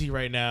crazy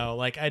right now.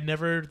 Like I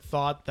never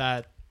thought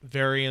that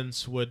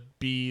variants would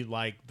be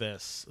like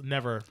this.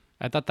 Never.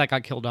 I thought that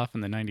got killed off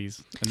in the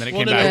 90s, and then it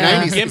Well, came no, back. no, The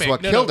no, 90s is gimmick.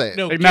 what No, killed no, it.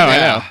 No, No, gimmick, I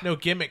know. No,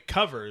 gimmick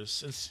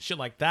covers and shit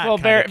like that. Well,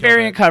 kinda killed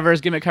variant it.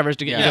 covers, gimmick covers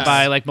to get you Yes. to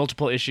buy like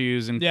multiple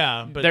issues, and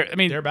Yeah, but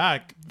they're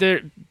back.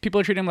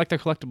 people are treating them like they're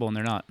collectible, and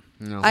they're not.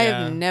 No. I Yeah.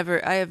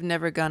 have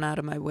never gone out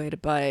of my way to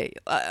buy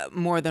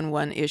more than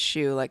one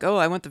issue. Like, oh,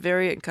 I want the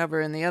variant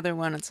cover, and the other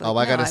one. It's like, Oh,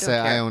 I no, gotta don't say,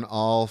 I care. own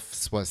all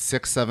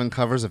 6-7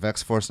 covers of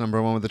X-Force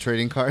 #1 with the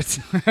trading cards.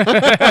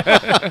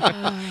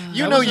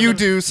 You know you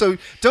do, so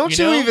don't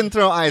you, even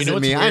throw eyes at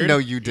what's me. I weird? know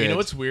you did. You know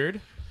what's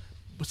weird?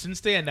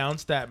 Since they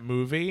announced that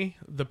movie,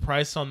 the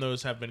price on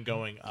those have been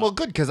going up. Well,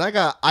 good because I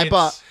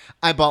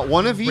It's bought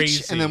one of each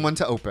crazy. and then one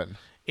to open.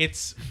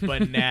 It's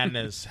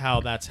bananas how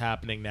that's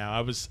happening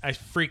now. I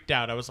freaked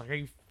out. I was like, "Are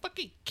you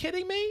fucking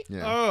kidding me?"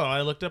 Yeah. Oh,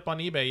 I looked up on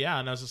eBay, yeah,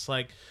 and I was just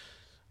like,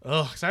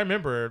 "Oh," because I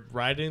remember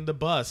riding the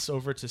bus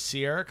over to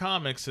Sierra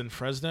Comics in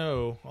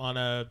Fresno on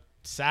a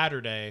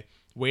Saturday,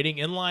 waiting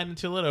in line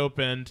until it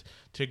opened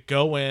to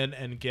go in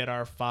and get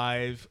our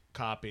 5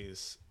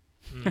 copies.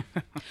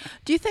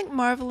 Do you think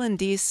Marvel and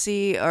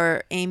DC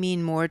are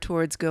aiming more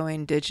towards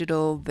going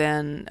digital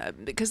than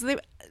because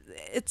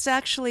it's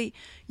actually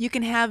you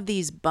can have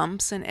these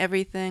bumps and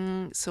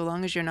everything so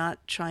long as you're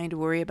not trying to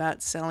worry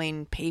about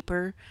selling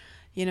paper.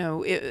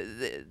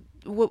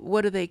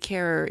 What do they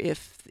care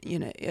if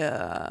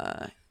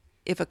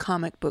if a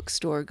comic book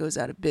store goes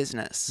out of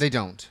business? They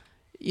don't.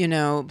 They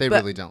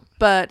really don't.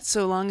 But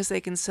so long as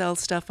they can sell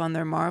stuff on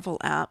their Marvel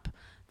app,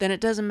 then it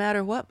doesn't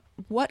matter what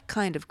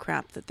kind of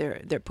crap that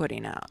they're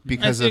putting out.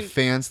 Because I of think-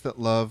 fans that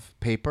love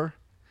paper,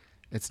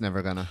 it's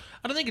never gonna.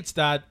 I don't think it's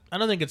that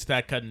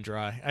cut and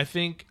dry. I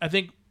think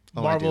Oh,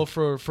 I Marvel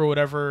do. for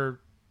whatever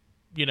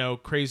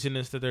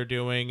craziness that they're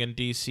doing, and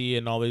DC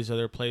and all these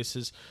other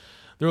places,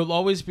 there will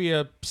always be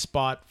a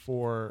spot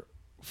for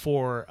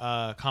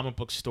comic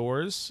book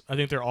stores. I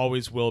think there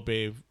always will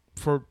be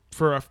for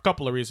a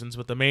couple of reasons,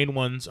 but the main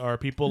ones are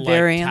people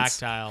Variants. like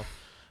tactile.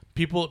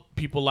 People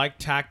like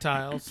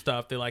tactile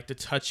stuff. They like to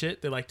touch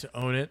it. They like to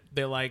own it.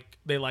 They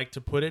like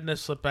to put it in a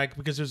slip bag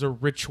because there's a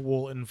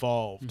ritual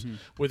involved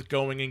with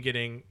going and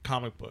getting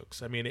comic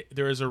books. I mean,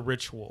 there is a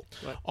ritual.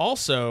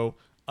 Also,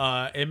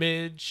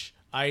 Image,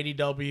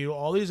 IDW,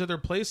 all these other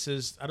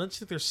places, I don't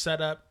think they're set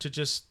up to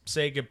just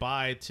say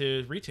goodbye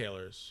to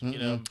retailers. You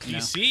know,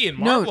 DC and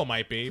Marvel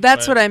might be.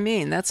 That's what I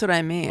mean. That's what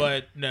I mean.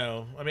 But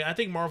no, I mean, I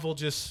think Marvel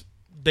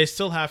they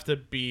still have to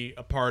be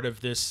a part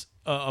of this.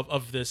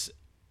 Of this,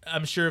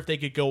 I'm sure if they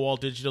could go all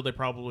digital, they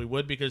probably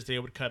would, because they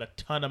would cut a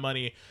ton of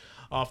money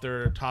off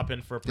their top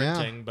end for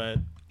printing. But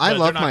they're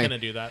not going to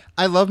do that.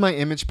 I love my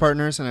Image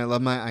partners and I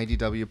love my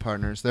IDW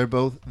partners.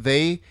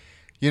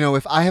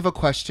 If I have a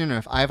question or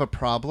if I have a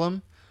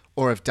problem,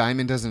 or if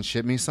Diamond doesn't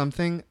ship me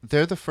something,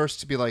 they're the first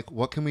to be like,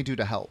 what can we do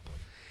to help?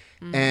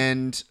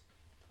 And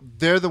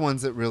they're the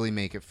ones that really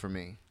make it for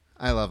me.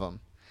 I love them.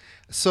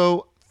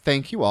 So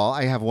thank you all.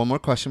 I have one more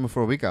question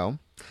before we go.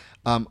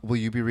 Will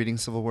you be reading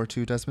Civil War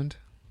II, Desmond?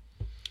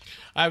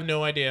 I have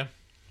no idea.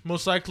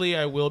 Most likely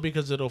I will,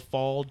 because it'll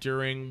fall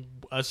during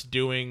us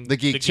doing the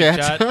Geek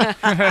Chat.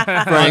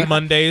 On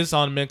Mondays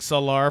on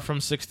MixLR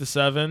from 6 to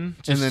 7.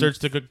 Just search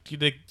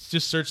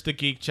the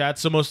Geek Chat.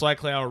 So most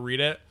likely I'll read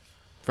it.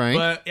 Frank?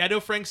 But I know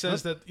Frank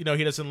says that he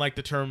doesn't like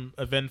the term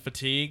event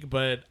fatigue,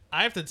 but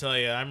I have to tell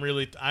you, I'm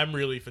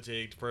really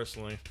fatigued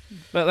personally.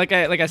 But like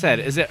I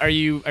said, are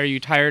you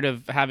tired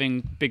of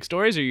having big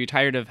stories, or are you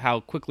tired of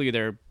how quickly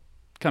they're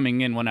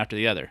coming in one after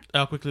the other?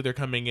 How quickly they're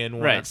coming in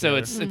one right. after So the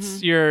it's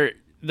other.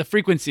 the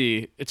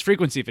frequency. It's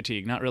frequency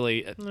fatigue. Not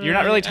really. You're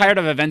not really tired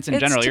of events in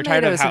general. You're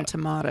tired of how. And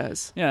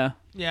tomatoes. Yeah.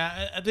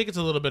 Yeah, I think it's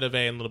a little bit of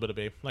A and a little bit of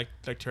B, like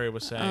Terry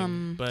was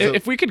saying. But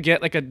If we could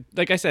get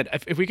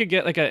if we could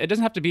get it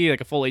doesn't have to be like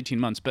a full 18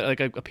 months, but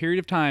like a period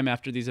of time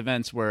after these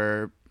events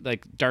where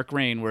like Dark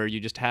Reign, where you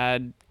just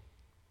had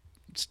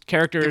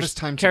characters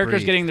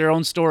breathe. getting their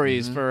own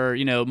stories for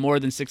more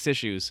than 6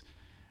 issues.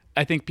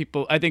 I think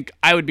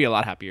I would be a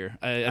lot happier.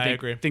 I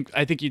agree.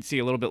 I think you'd see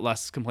a little bit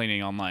less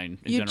complaining online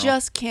in general. You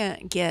just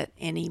can't get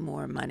any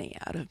more money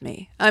out of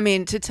me. I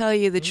mean, to tell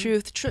you the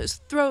truth,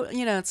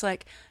 it's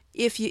like,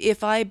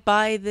 if I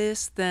buy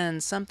this, then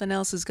something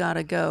else has got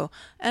to go.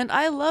 And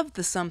I love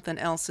the something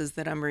else's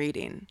that I'm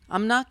reading.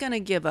 I'm not going to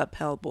give up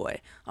Hellboy.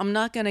 I'm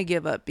not going to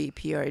give up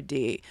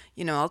BPRD.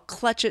 I'll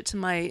clutch it to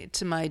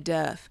my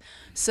death.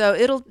 So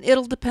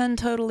it'll depend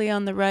totally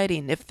on the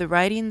writing. If the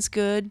writing's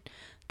good,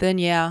 then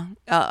yeah,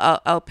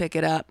 I'll pick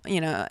it up.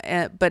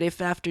 But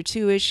if after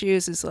 2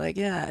 issues it's like,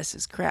 yeah, this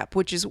is crap,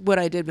 which is what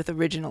I did with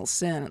Original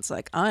Sin. It's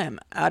like, I am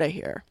out of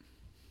here.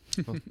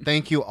 Well,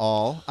 thank you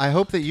all. I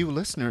hope that you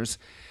listeners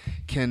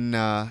can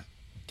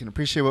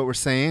appreciate what we're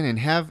saying and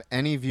have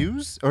any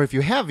views, or if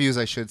you have views,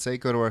 I should say,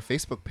 go to our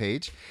Facebook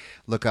page,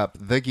 look up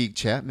The Geek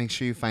Chat, make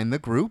sure you find the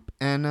group,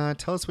 and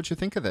tell us what you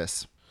think of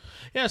this.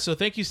 Yeah, so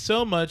thank you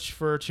so much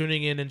for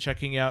tuning in and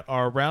checking out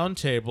our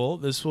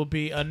roundtable. This will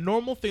be a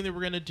normal thing that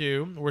we're going to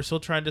do. We're still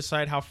trying to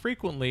decide how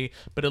frequently,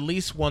 but at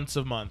least once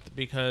a month,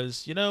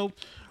 because,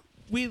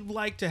 we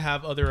like to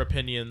have other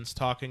opinions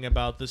talking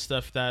about the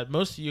stuff that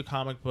most of you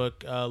comic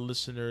book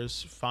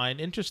listeners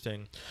find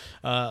interesting.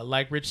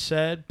 Like Rich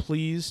said,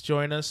 please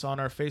join us on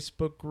our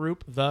Facebook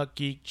group, The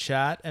Geek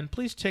Chat, and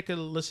please take a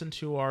listen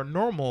to our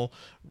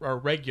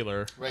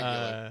regular.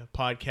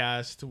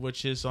 Podcast,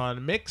 which is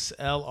on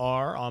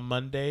MixLR on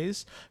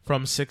Mondays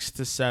from 6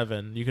 to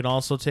 7. You can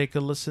also take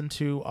a listen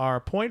to our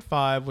Point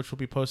 5, which will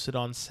be posted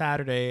on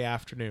Saturday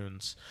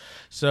afternoons.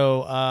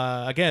 So,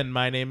 again,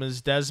 my name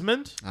is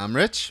Desmond. I'm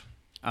Rich.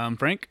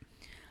 Frank.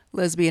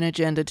 Lesbian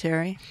agenda,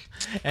 Terry.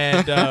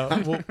 And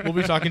we'll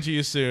be talking to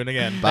you soon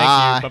again.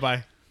 Bye. Thank you.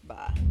 Bye-bye.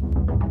 Bye.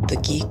 The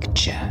Geek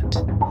Chat.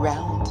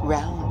 Round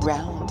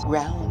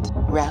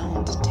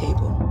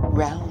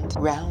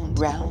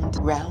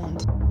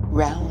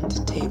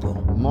table.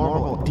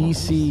 Marvel,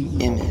 DC,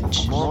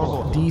 Image.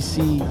 Marvel,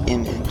 DC,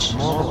 Image.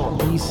 Marvel,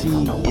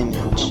 DC,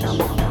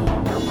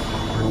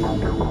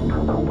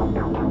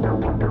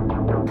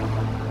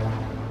 Image.